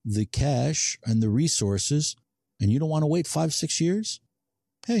the cash and the resources, and you don't want to wait 5-6 years,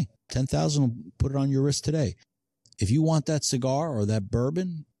 hey, $10,000, put it on your wrist today. If you want that cigar or that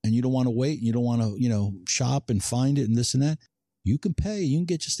bourbon, and you don't want to wait, and you don't want to, shop and find it and this and that, you can pay. You can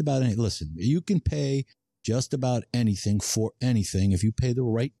get just about anything. Listen, you can pay just about anything for anything. If you pay the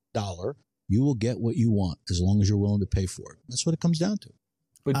right dollar, you will get what you want as long as you're willing to pay for it. That's what it comes down to.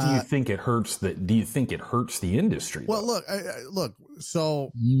 But do you think it hurts the industry? Well, look.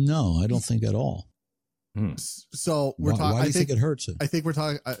 So no, I don't think at all. So we're talking. Why do you think it hurts it? I think we're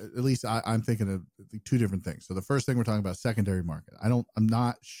talking. At least I'm thinking of two different things. So the first thing we're talking about secondary market. I'm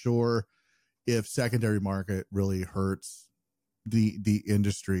not sure if secondary market really hurts the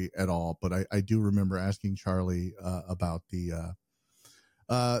industry at all. But I do remember asking Charlie about the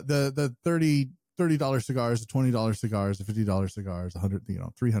 $30 cigars, the $20 cigars, the $50 cigars,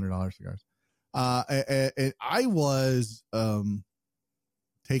 $300 cigars. And I was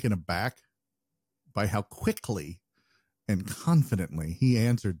taken aback by how quickly and confidently he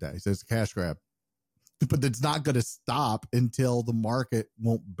answered that. He says, cash grab, but it's not going to stop until the market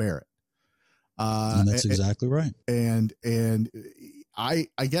won't bear it. And that's exactly right. And I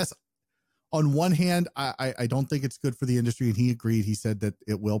guess on one hand, I don't think it's good for the industry, and he agreed. He said that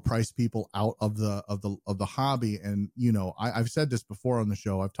it will price people out of the hobby. And I've said this before on the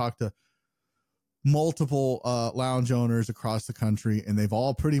show. I've talked to multiple lounge owners across the country, and they've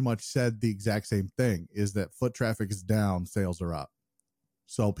all pretty much said the exact same thing: is that foot traffic is down, sales are up.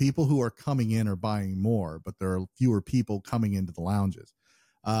 So people who are coming in are buying more, but there are fewer people coming into the lounges.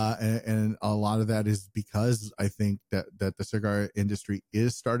 And a lot of that is because I think that the cigar industry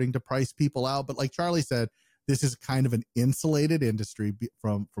is starting to price people out. But like Charlie said, this is kind of an insulated industry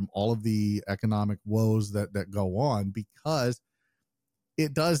from all of the economic woes that go on, because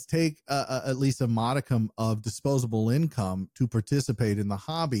it does take at least a modicum of disposable income to participate in the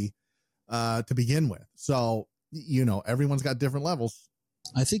hobby to begin with. So, everyone's got different levels.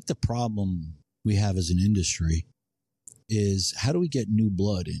 I think the problem we have as an industry is, how do we get new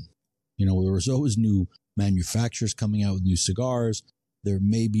blood in? There was always new manufacturers coming out with new cigars. There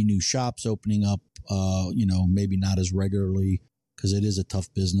may be new shops opening up, maybe not as regularly because it is a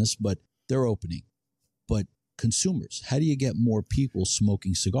tough business, but they're opening. But consumers, how do you get more people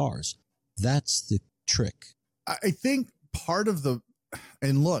smoking cigars? That's the trick. I think part of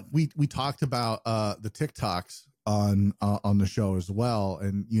and look, we talked about the TikToks on the show as well.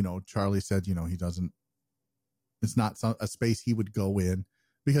 And, Charlie said, it's not a space he would go in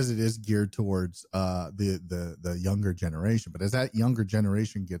because it is geared towards the younger generation. But as that younger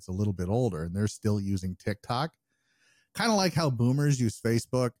generation gets a little bit older and they're still using TikTok, kind of like how boomers use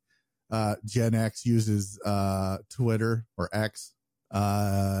Facebook, Gen X uses Twitter or X,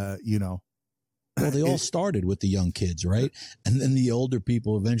 Well, they all started with the young kids, right? And then the older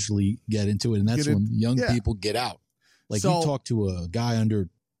people eventually get into it, and that's when young people get out. Like, you talk to a guy under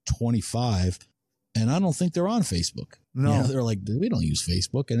 25, and I don't think they're on Facebook. No. They're like, we don't use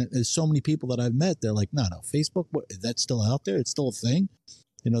Facebook. And there's so many people that I've met, they're like, no, Facebook, that's still out there? It's still a thing?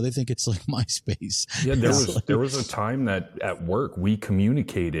 They think it's like MySpace. Yeah, there was a time that at work we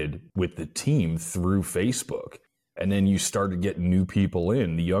communicated with the team through Facebook, and then you started getting new people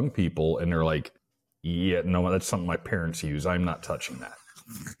in, the young people, and they're like, yeah, no, that's something my parents use. I'm not touching that.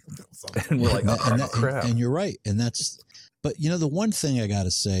 And we're like, oh, crap. And you're right. But the one thing I got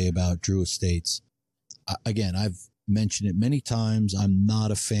to say about Drew Estates, again, I've mentioned it many times. I'm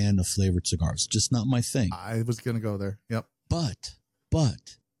not a fan of flavored cigars. Just not my thing. I was going to go there. Yep. But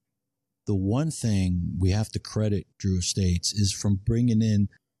the one thing we have to credit Drew Estates is from bringing in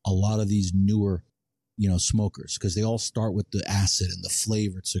a lot of these newer, smokers, because they all start with the acid and the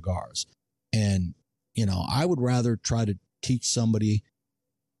flavored cigars. And, I would rather try to teach somebody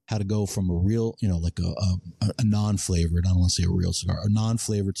how to go from a real, like a non-flavored, I don't want to say a real cigar, a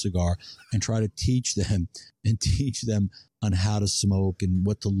non-flavored cigar, and try to teach them on how to smoke and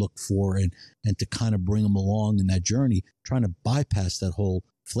what to look for, and to kind of bring them along in that journey, trying to bypass that whole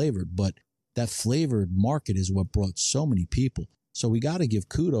flavored. But that flavored market is what brought so many people. So we got to give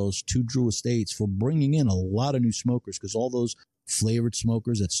kudos to Drew Estates for bringing in a lot of new smokers, because all those flavored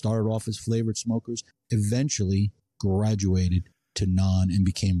smokers that started off as flavored smokers eventually graduated to non and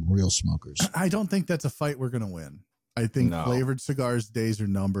became real smokers. I don't think that's a fight we're going to win. I think flavored cigars days are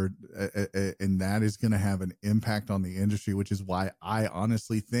numbered, and that is going to have an impact on the industry, which is why I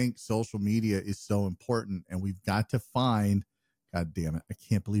honestly think social media is so important. And we've got to find, God damn it, I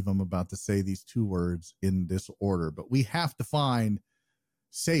can't believe I'm about to say these two words in this order, but we have to find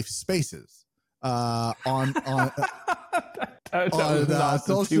safe spaces on That was not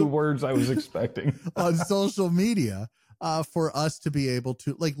the two words I was expecting. On social media, for us to be able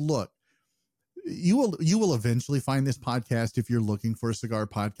to, like, look, you will eventually find this podcast if you're looking for a cigar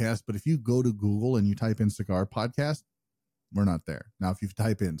podcast. But if you go to Google and you type in cigar podcast, we're not there. Now, if you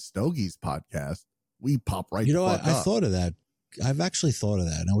type in Stogies podcast, we pop right. I thought of that. I've actually thought of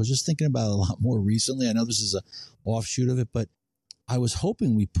that. And I was just thinking about it a lot more recently. I know this is a offshoot of it, but I was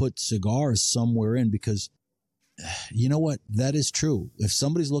hoping we put cigars somewhere in, because you know what? That is true. If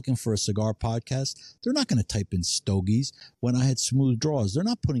somebody's looking for a cigar podcast, they're not going to type in Stogies. When I had Smooth Draws, they're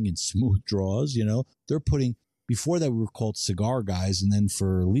not putting in Smooth Draws. They're putting, before that we were called Cigar Guys. And then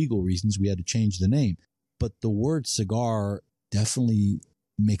for legal reasons, we had to change the name. But the word cigar definitely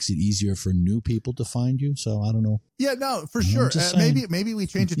makes it easier for new people to find you. So I don't know. Yeah, no, for sure. Maybe we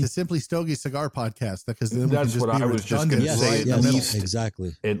change it to Simply Stogies Cigar Podcast, because then that's what I was just going to say.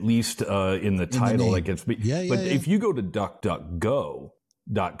 Exactly. At least in the title, like it's. If you go to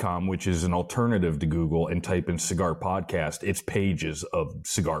DuckDuckGo.com, which is an alternative to Google, and type in cigar podcast, it's pages of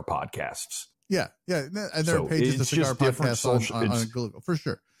cigar podcasts. Yeah, and there are pages of cigar podcasts on Google for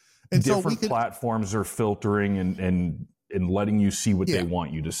sure. And different platforms are filtering and letting you see what they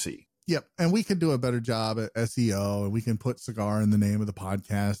want you to see. Yep. And we can do a better job at SEO, and we can put cigar in the name of the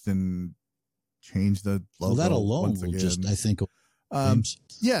podcast and change the logo. Well, that alone will just, I think,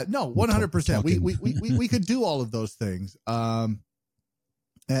 yeah, no, 100%. We could do all of those things. And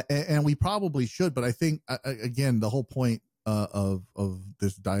we probably should, but I think again, the whole point of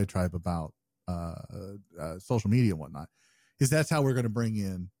this diatribe about social media and whatnot is that's how we're going to bring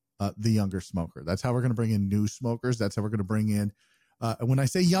in the younger smoker. That's how we're going to bring in new smokers. That's how we're going to bring in, and when I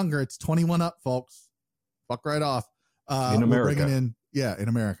say younger, it's 21 up, folks. Fuck right off. In America. We're bringing in, in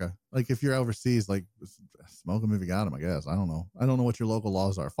America. Like if you're overseas, like smoke them if you got them, I guess. I don't know what your local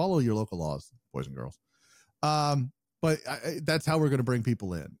laws are. Follow your local laws, boys and girls. But that's how we're going to bring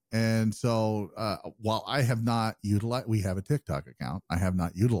people in. And so while I have not utilized, we have a TikTok account. I have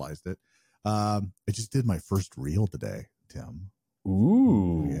not utilized it. I just did my first reel today, Tim.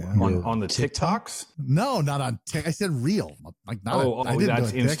 Ooh, yeah. on the TikToks? No, not on TikTok. I said reel. Like not.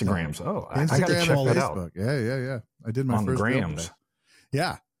 That's Instagrams. Oh, Instagram, I got to check that Facebook. out. Yeah. I did my on first Grams. reel today.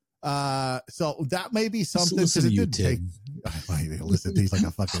 Yeah. So that may be something because it did take. Listen, he's like a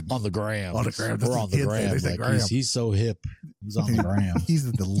fucking on the gram. On the gram. We're on the gram. Like gram. He's so hip. He's on the gram.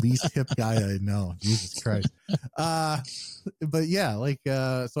 He's the least hip guy I know. Jesus Christ. But yeah,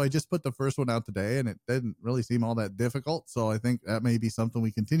 so I just put the first one out today, and it didn't really seem all that difficult. So I think that may be something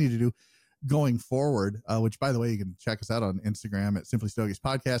we continue to do going forward. Which, by the way, you can check us out on Instagram at Simplystogies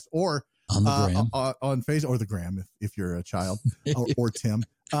Podcast, or on the gram, on Facebook, or the gram if you're a child, or Tim.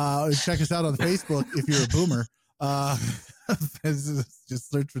 Check us out on Facebook if you're a boomer. Just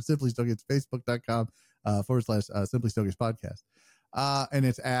search for Simplystogies, facebook.com /Simplystogies Podcast. And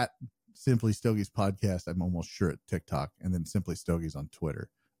it's at Simplystogies Podcast. I'm almost sure at TikTok, and then Simplystogies on Twitter.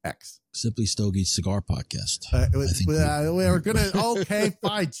 X. Simplystogies Cigar Podcast. We're gonna. Okay,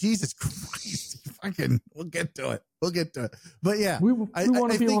 fine. Jesus Christ, we'll get to it. But yeah, we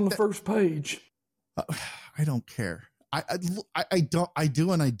want to be on the first page. I don't care. I don't. I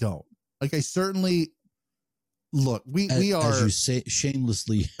do and I don't. Like I certainly look. We are, as you say,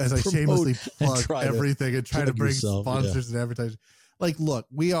 shamelessly plug everything and try to bring sponsors and advertising. Like, look,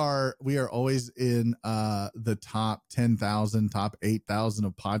 we are always in the top 10,000, top 8,000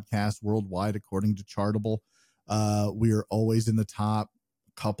 of podcasts worldwide, according to Chartable. We are always in the top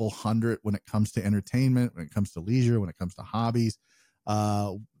couple hundred when it comes to entertainment, when it comes to leisure, when it comes to hobbies.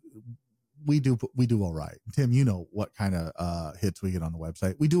 We do all right. Tim, you know what kind of hits we get on the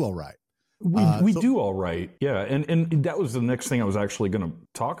website. We do all right. We do all right. Yeah. And that was the next thing I was actually going to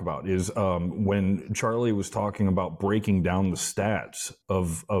talk about is when Charlie was talking about breaking down the stats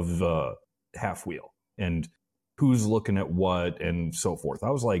of Halfwheel and who's looking at what and so forth.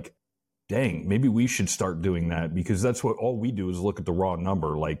 I was like, dang, maybe we should start doing that, because that's what all we do is look at the raw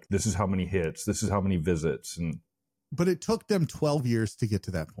number. Like, this is how many hits, this is how many visits. But it took them 12 years to get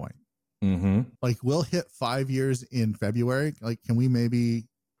to that point. Mm-hmm. Like, we'll hit 5 years in February. Like, can we maybe...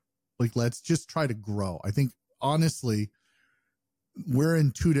 Like, let's just try to grow. I think, honestly, we're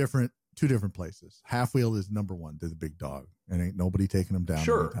in two different places. Halfwheel is number one. They're the big dog, and ain't nobody taking them down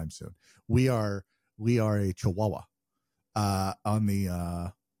anytime soon. We are a Chihuahua on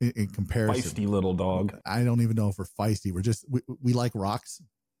the in comparison. Feisty little dog. I don't even know if we're feisty. We're just we like rocks.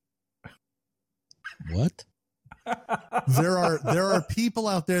 What? There are people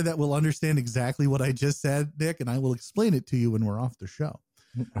out there that will understand exactly what I just said, Nick, and I will explain it to you when we're off the show.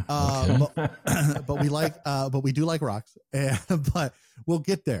 But we do like rocks, but we'll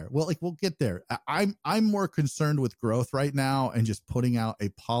get there. We'll get there. I'm more concerned with growth right now and just putting out a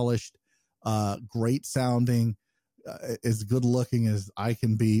polished, great sounding, as good looking as I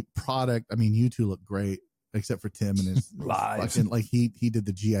can be product. I mean, you two look great, except for Tim and his fucking, like he did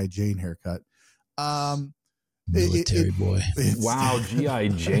the G.I. Jane haircut. Military boy. Wow, G.I.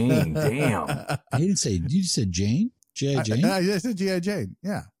 Jane. Damn. You said Jane? G.I. Jane? I said G.I. Jane.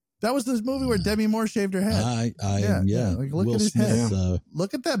 Yeah. That was this movie where Demi Moore shaved her head. Yeah. Like, look Will at his Smith, head.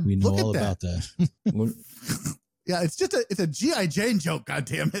 Look at that. We know look at all that. about that. Yeah, it's a G.I. Jane joke,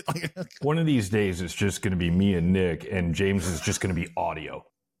 goddammit. Like, one of these days it's just going to be me and Nick, and James is just going to be audio.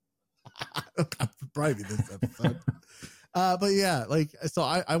 Probably this episode. But yeah, like, so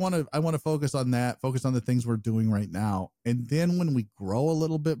I want to focus on that, focus on the things we're doing right now. And then when we grow a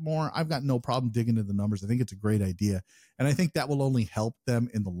little bit more, I've got no problem digging into the numbers. I think it's a great idea. And I think that will only help them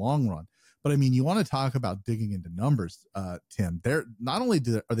in the long run. But I mean, you want to talk about digging into numbers, Tim. They're not only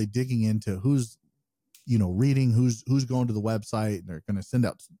are they digging into who's, reading, who's going to the website, and they're going to send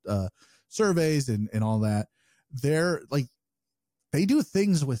out surveys and all that. They're like, they do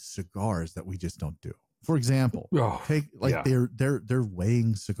things with cigars that we just don't do. For example, they're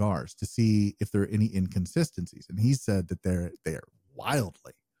weighing cigars to see if there are any inconsistencies, and he said that they are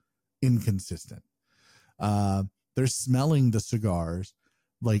wildly inconsistent. They're smelling the cigars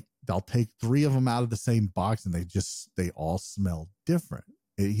like they'll take 3 of them out of the same box and they all smell different.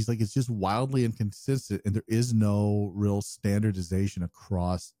 He's like, it's just wildly inconsistent, and there is no real standardization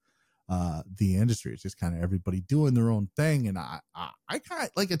across the industry. It's just kind of everybody doing their own thing. And I kind of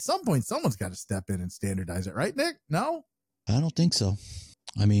like, at some point, someone's got to step in and standardize it, right, Nick? No, I don't think so.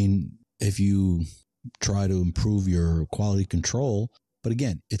 I mean, if you try to improve your quality control, but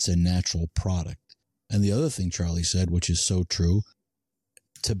again, it's a natural product. And the other thing Charlie said, which is so true,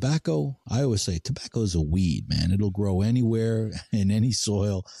 tobacco, I always say tobacco is a weed, man. It'll grow anywhere in any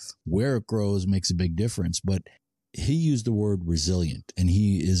soil. Where it grows makes a big difference. But he used the word resilient, and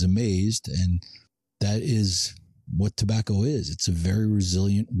he is amazed. And that is what tobacco is. It's a very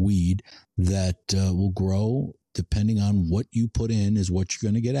resilient weed that will grow depending on what you put in is what you're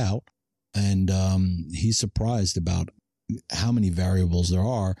going to get out. And he's surprised about how many variables there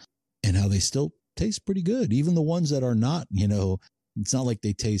are and how they still taste pretty good. Even the ones that are not, it's not like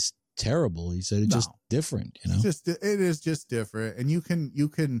they taste terrible. He said it's just different, it is just different. And you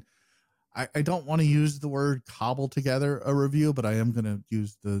can, I don't want to use the word cobble together a review, but I am going to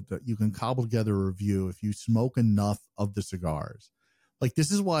use you can cobble together a review if you smoke enough of the cigars. Like,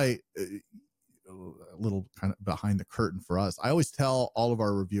 this is why a little kind of behind the curtain for us. I always tell all of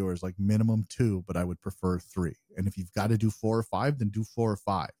our reviewers, like, minimum 2, but I would prefer 3. And if you've got to do 4 or 5, then do 4 or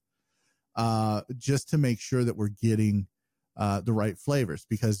 5. Just to make sure that we're getting the right flavors,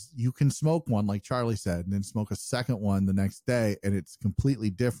 because you can smoke one, like Charlie said, and then smoke a second one the next day, and it's completely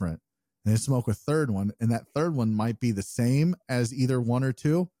different. And then smoke a third one, and that third one might be the same as either 1 or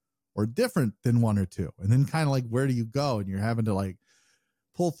 2 or different than 1 or 2. And then kind of like, where do you go? And you're having to like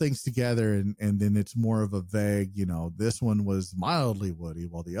pull things together, and then it's more of a vague, this one was mildly woody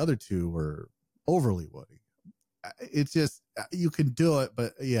while the other 2 were overly woody. It's just, you can do it,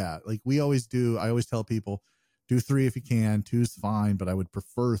 but yeah, like we always do. I always tell people, do 3 if you can. 2's fine, but I would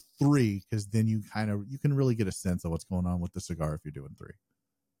prefer 3, because then you can really get a sense of what's going on with the cigar if you're doing 3.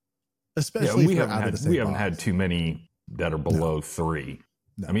 Especially we haven't had too many that are below 3.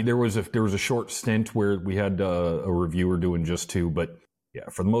 No. I mean, there was a short stint where we had a reviewer doing just 2, but yeah,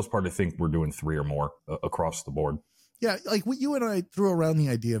 for the most part, I think we're doing 3 or more across the board. Yeah, like you and I threw around the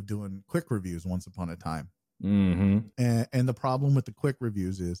idea of doing quick reviews once upon a time. Mm-hmm. And the problem with the quick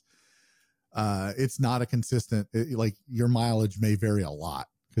reviews is it's not a consistent, like your mileage may vary a lot,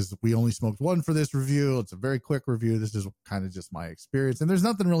 because we only smoked 1 for this review. It's a very quick review. This is kind of just my experience, and there's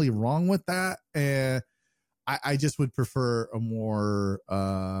nothing really wrong with that. And I just would prefer a more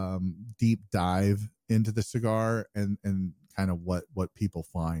deep dive into the cigar and kind of what people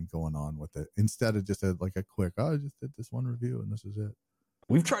find going on with it, instead of just a quick, I just did this 1 review and this is it.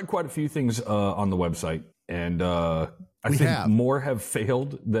 We've tried quite a few things on the website, and I think more have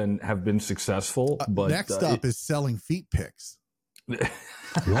failed than have been successful. But next up is selling feet pics.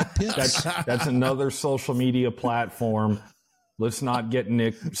 What pics? That's another social media platform. Let's not get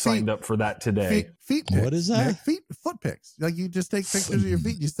Nick signed up for that today. Feet pics. What is that? Foot pics. Like, you just take pictures of your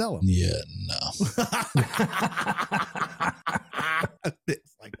feet and you sell them. Yeah, no.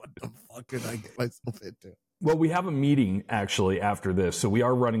 It's like, what the fuck did I get myself into? Well, we have a meeting actually after this, so we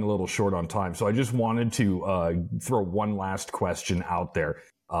are running a little short on time. So I just wanted to throw one last question out there.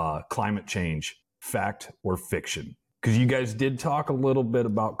 Climate change, fact or fiction? Because you guys did talk a little bit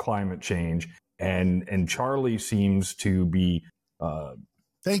about climate change, and Charlie seems to be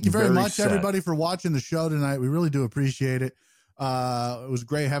thank you very much, everybody, for watching the show tonight. We really do appreciate it. It was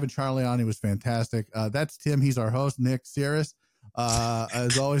great having Charlie on. He was fantastic. That's Tim. He's our host, Nick Sierras.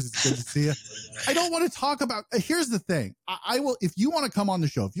 As always, it's good to see you. I don't want to talk about, here's the thing. I will, if you want to come on the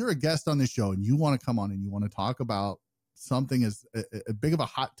show, if you're a guest on the show and you want to come on and you want to talk about something as a big of a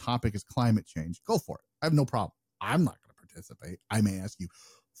hot topic as climate change, go for it. I have no problem. I'm not going to participate. I may ask you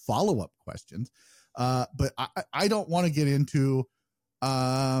follow-up questions. But I don't want to get into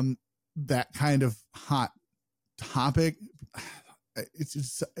that kind of hot topic.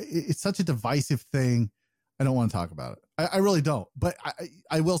 It's such a divisive thing. I don't want to talk about it. I really don't. But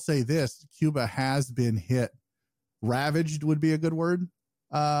I will say this: Cuba has been hit, ravaged would be a good word,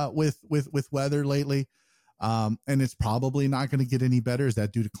 with weather lately, and it's probably not going to get any better. Is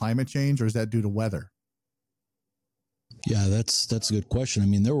that due to climate change or is that due to weather? Yeah, that's a good question. I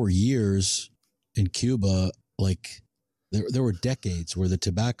mean, there were years in Cuba, like there were decades where the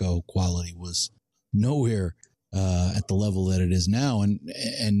tobacco quality was nowhere at the level that it is now, and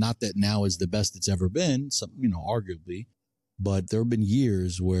not that now is the best it's ever been, some, arguably, but there have been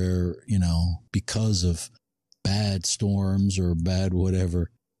years where, because of bad storms or bad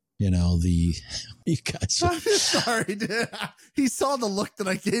whatever, you guys. I'm sorry, dude. He saw the look that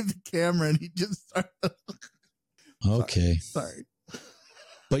I gave the camera and he just started. Okay. Sorry.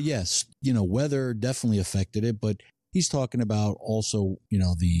 But yes, weather definitely affected it, but he's talking about also,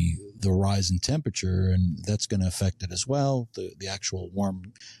 the rise in temperature, and that's going to affect it as well. The actual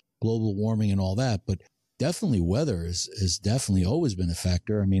global warming and all that, but definitely weather is definitely always been a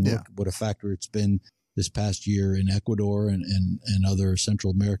factor. I mean, look what a factor it's been this past year in Ecuador and other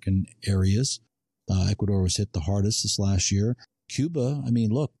Central American areas. Ecuador was hit the hardest this last year. Cuba, I mean,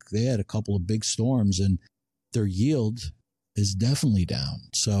 look, they had a couple of big storms and their yield is definitely down.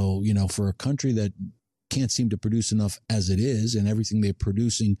 So, for a country that can't seem to produce enough as it is, and everything they're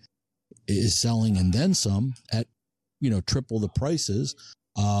producing is selling and then some at, triple the prices.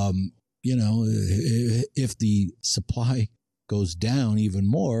 If the supply goes down even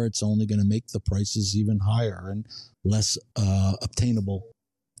more, it's only going to make the prices even higher and less obtainable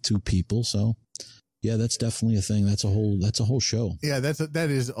to people. So, yeah, that's definitely a thing. That's a whole show. Yeah, that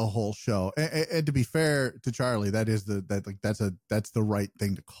is a whole show. And to be fair to Charlie, that's the right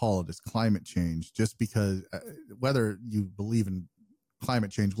thing to call it, is climate change. Just because whether you believe in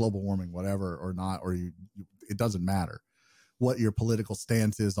climate change, global warming, whatever, or not, or it doesn't matter what your political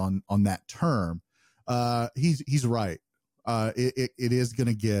stance is on that term. He's right. It is going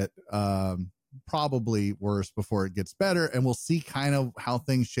to get probably worse before it gets better, and we'll see kind of how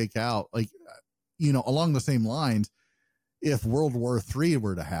things shake out. Like, along the same lines, if World War III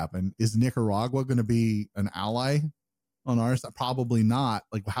were to happen, is Nicaragua going to be an ally on our side? Probably not.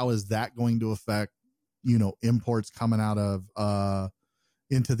 Like, how is that going to affect, imports coming out of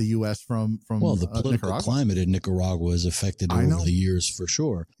into the U.S. from the political climate in Nicaragua is affected over the years for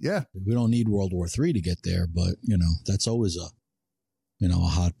sure. Yeah, we don't need World War III to get there, but that's always a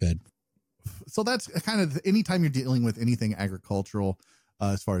hotbed. So that's kind of, anytime you're dealing with anything agricultural,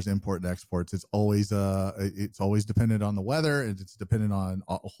 as far as import and exports, it's always dependent on the weather, and it's dependent on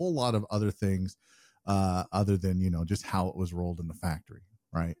a whole lot of other things, other than just how it was rolled in the factory,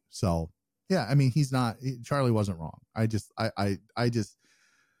 right? So yeah, I mean, Charlie wasn't wrong. I just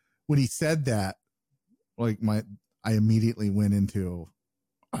when he said that, like, I immediately went into,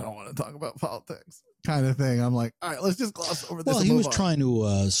 I don't want to talk about politics kind of thing. I'm like, all right, let's just gloss over this. Well, he was trying to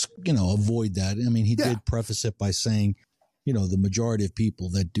avoid that. I mean, he did preface it by saying, the majority of people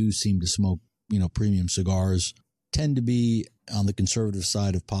that do seem to smoke, premium cigars tend to be on the conservative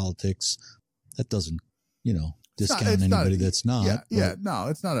side of politics. That doesn't, discount anybody that's not. No,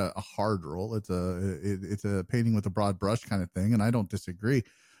 it's not a hard rule. It's a painting with a broad brush kind of thing. And I don't disagree.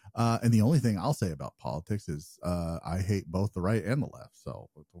 And the only thing I'll say about politics is, I hate both the right and the left. So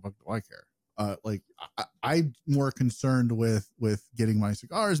what do I care? I'm more concerned with getting my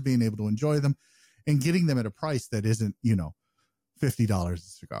cigars, being able to enjoy them, and getting them at a price that isn't, $50 a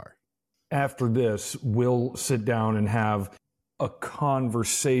cigar. After this, we'll sit down and have a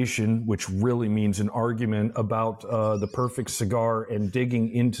conversation, which really means an argument about the perfect cigar and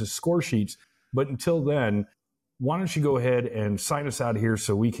digging into score sheets. But until then, why don't you go ahead and sign us out here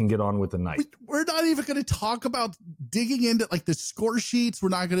so we can get on with the night? We're not even going to talk about digging into the score sheets. We're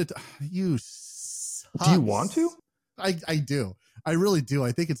not going to. You sucks. Do you want to? I do. I really do.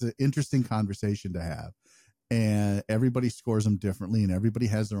 I think it's an interesting conversation to have. And everybody scores them differently, and everybody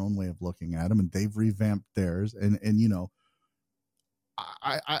has their own way of looking at them, and they've revamped theirs. And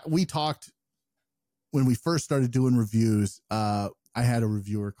we talked when we first started doing reviews. I had a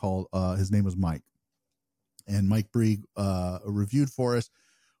reviewer called, his name was Mike, and Mike Brieg reviewed for us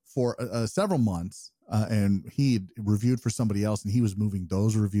for several months. And he had reviewed for somebody else, and he was moving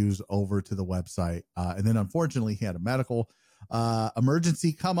those reviews over to the website. And then unfortunately he had a medical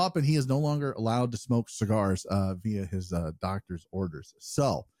emergency come up, and he is no longer allowed to smoke cigars via his doctor's orders.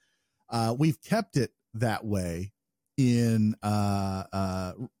 So we've kept it that way in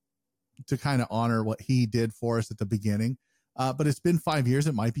to kind of honor what he did for us at the beginning. But it's been 5 years.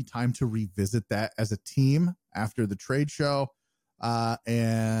 It might be time to revisit that as a team after the trade show,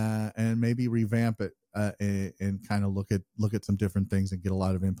 and maybe revamp it and kind of look at some different things and get a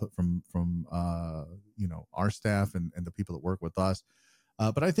lot of input from our staff and the people that work with us.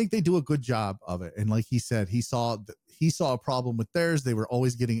 But I think they do a good job of it. And like he said, he saw a problem with theirs. They were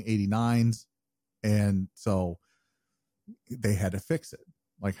always getting 89s, and so they had to fix it.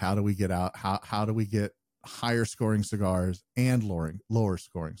 Like, how do we get out? How do we get higher scoring cigars and lower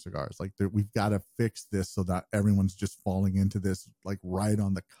scoring cigars? Like, we've got to fix this so that everyone's just falling into this, like, right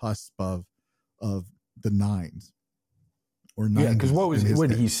on the cusp of the nines or 90s. Yeah, because what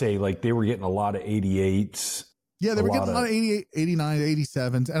did he say? Like, they were getting a lot of 88s. Yeah, they were getting a lot of 88, 89,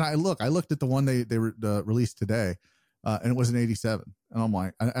 87s. And I looked at the one they released today, and it was an 87. And I'm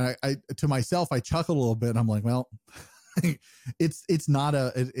like, I to myself, I chuckled a little bit, and I'm like, well, it's not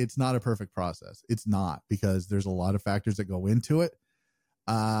a perfect process. It's not, because there's a lot of factors that go into it.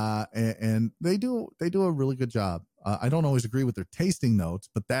 And they do a really good job. I don't always agree with their tasting notes,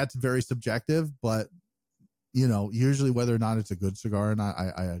 but that's very subjective. But usually whether or not it's a good cigar, and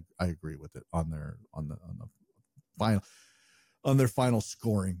I agree with it on their final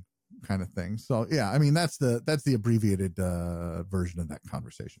scoring kind of thing. So yeah, I mean that's the abbreviated version of that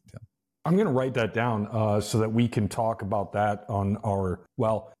conversation, Tim. I'm going to write that down so that we can talk about that on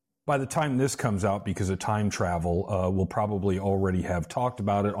by the time this comes out, because of time travel, we'll probably already have talked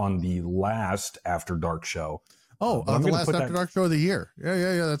about it on the last After Dark show. Oh, the last After Dark show of the year.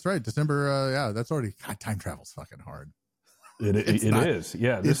 Yeah, that's right. December. That's already. God, time travel's fucking hard. It is.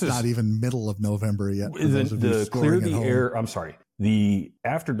 Yeah, it's not even middle of November yet. The Clear the Air. I'm sorry. The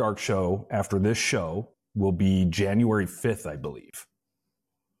After Dark show after this show will be January 5th, I believe.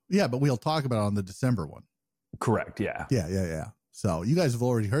 Yeah, but we'll talk about it on the December one. Correct. Yeah. Yeah. So you guys have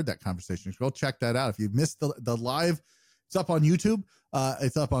already heard that conversation. Go check that out. If you missed the live, it's up on YouTube.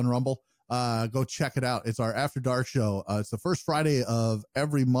 It's up on Rumble. Go check it out. It's our After Dark show. It's the first Friday of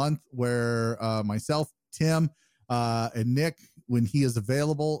every month where myself, Tim, and Nick, when he is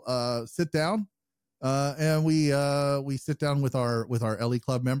available, sit down. And we sit down with our LE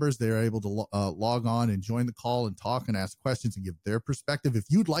Club members. They're able to log on and join the call and talk and ask questions and give their perspective. If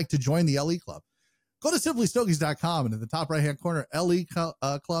you'd like to join the LE Club, go to simplystogies.com, and in the top right-hand corner, LE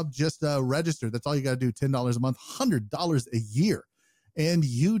Club, just register. That's all you got to do. $10 a month, $100 a year. And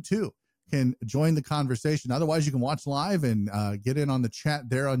you too can join the conversation. Otherwise, you can watch live and get in on the chat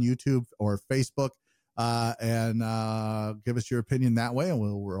there on YouTube or Facebook. And give us your opinion that way. And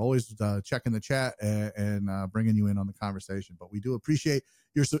we're always checking the chat and bringing you in on the conversation. But we do appreciate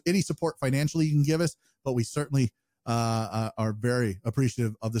any support financially you can give us, but we certainly are very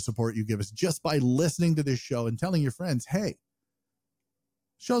appreciative of the support you give us just by listening to this show and telling your friends, hey,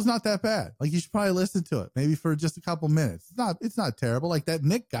 show's not that bad. Like, you should probably listen to it maybe for just a couple minutes. It's not terrible. Like, that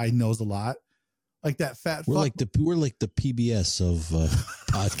Nick guy knows a lot. Like that fat. We're like the PBS of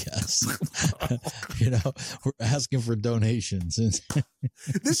podcasts. We're asking for donations.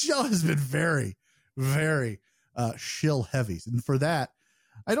 This show has been very, very shill heavy, and for that,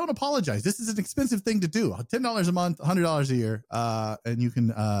 I don't apologize. This is an expensive thing to do. $10 a month, $100 a year, and you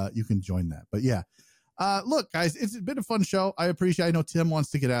can join that. But yeah, look, guys, it's been a fun show. I appreciate. I know Tim wants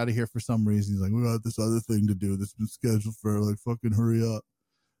to get out of here for some reason. He's like, we got this other thing to do that's been scheduled for. Like, fucking hurry up.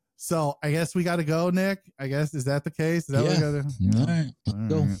 So I guess we got to go, Nick. I guess, is that the case? Is that what we got to do? All right. Let's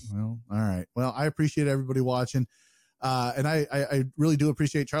go. Well, all right. Well, I appreciate everybody watching. And I really do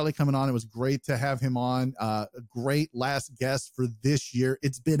appreciate Charlie coming on. It was great to have him on. A great last guest for this year.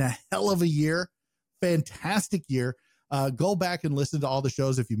 It's been a hell of a year. Fantastic year. Go back and listen to all the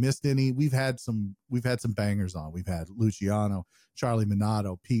shows if you missed any. We've had some bangers on. We've had Luciano, Charlie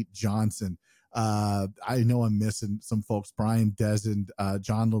Minato, Pete Johnson. I know I'm missing some folks, Brian Desmond,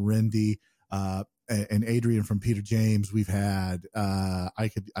 John Lorendi, and Adrian from Peter James. We've had, the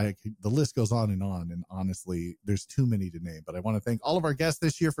list goes on. And honestly, there's too many to name, but I want to thank all of our guests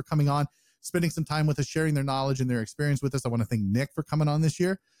this year for coming on, spending some time with us, sharing their knowledge and their experience with us. I want to thank Nick for coming on this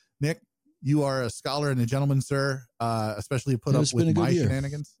year. Nick, you are a scholar and a gentleman, sir, especially put up with my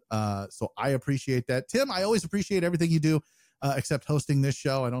shenanigans. So I appreciate that. Tim, I always appreciate everything you do, except hosting this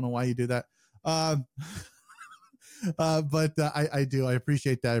show. I don't know why you do that. But I do. I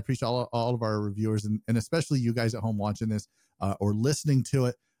appreciate that. I appreciate all of our reviewers and especially you guys at home watching this or listening to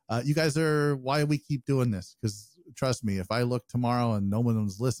it. You guys are why we keep doing this, because trust me, if I look tomorrow and no one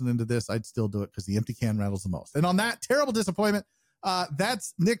was listening to this, I'd still do it because the empty can rattles the most. And on that terrible disappointment,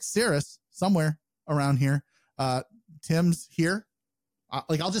 that's Nick Saris somewhere around here. Tim's here.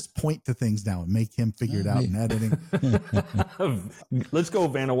 I'll just point to things now and make him figure it out in editing. Let's go,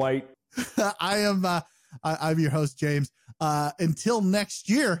 Vanna White. I'm your host, James. Until next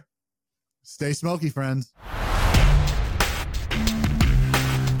year, stay smoky, friends.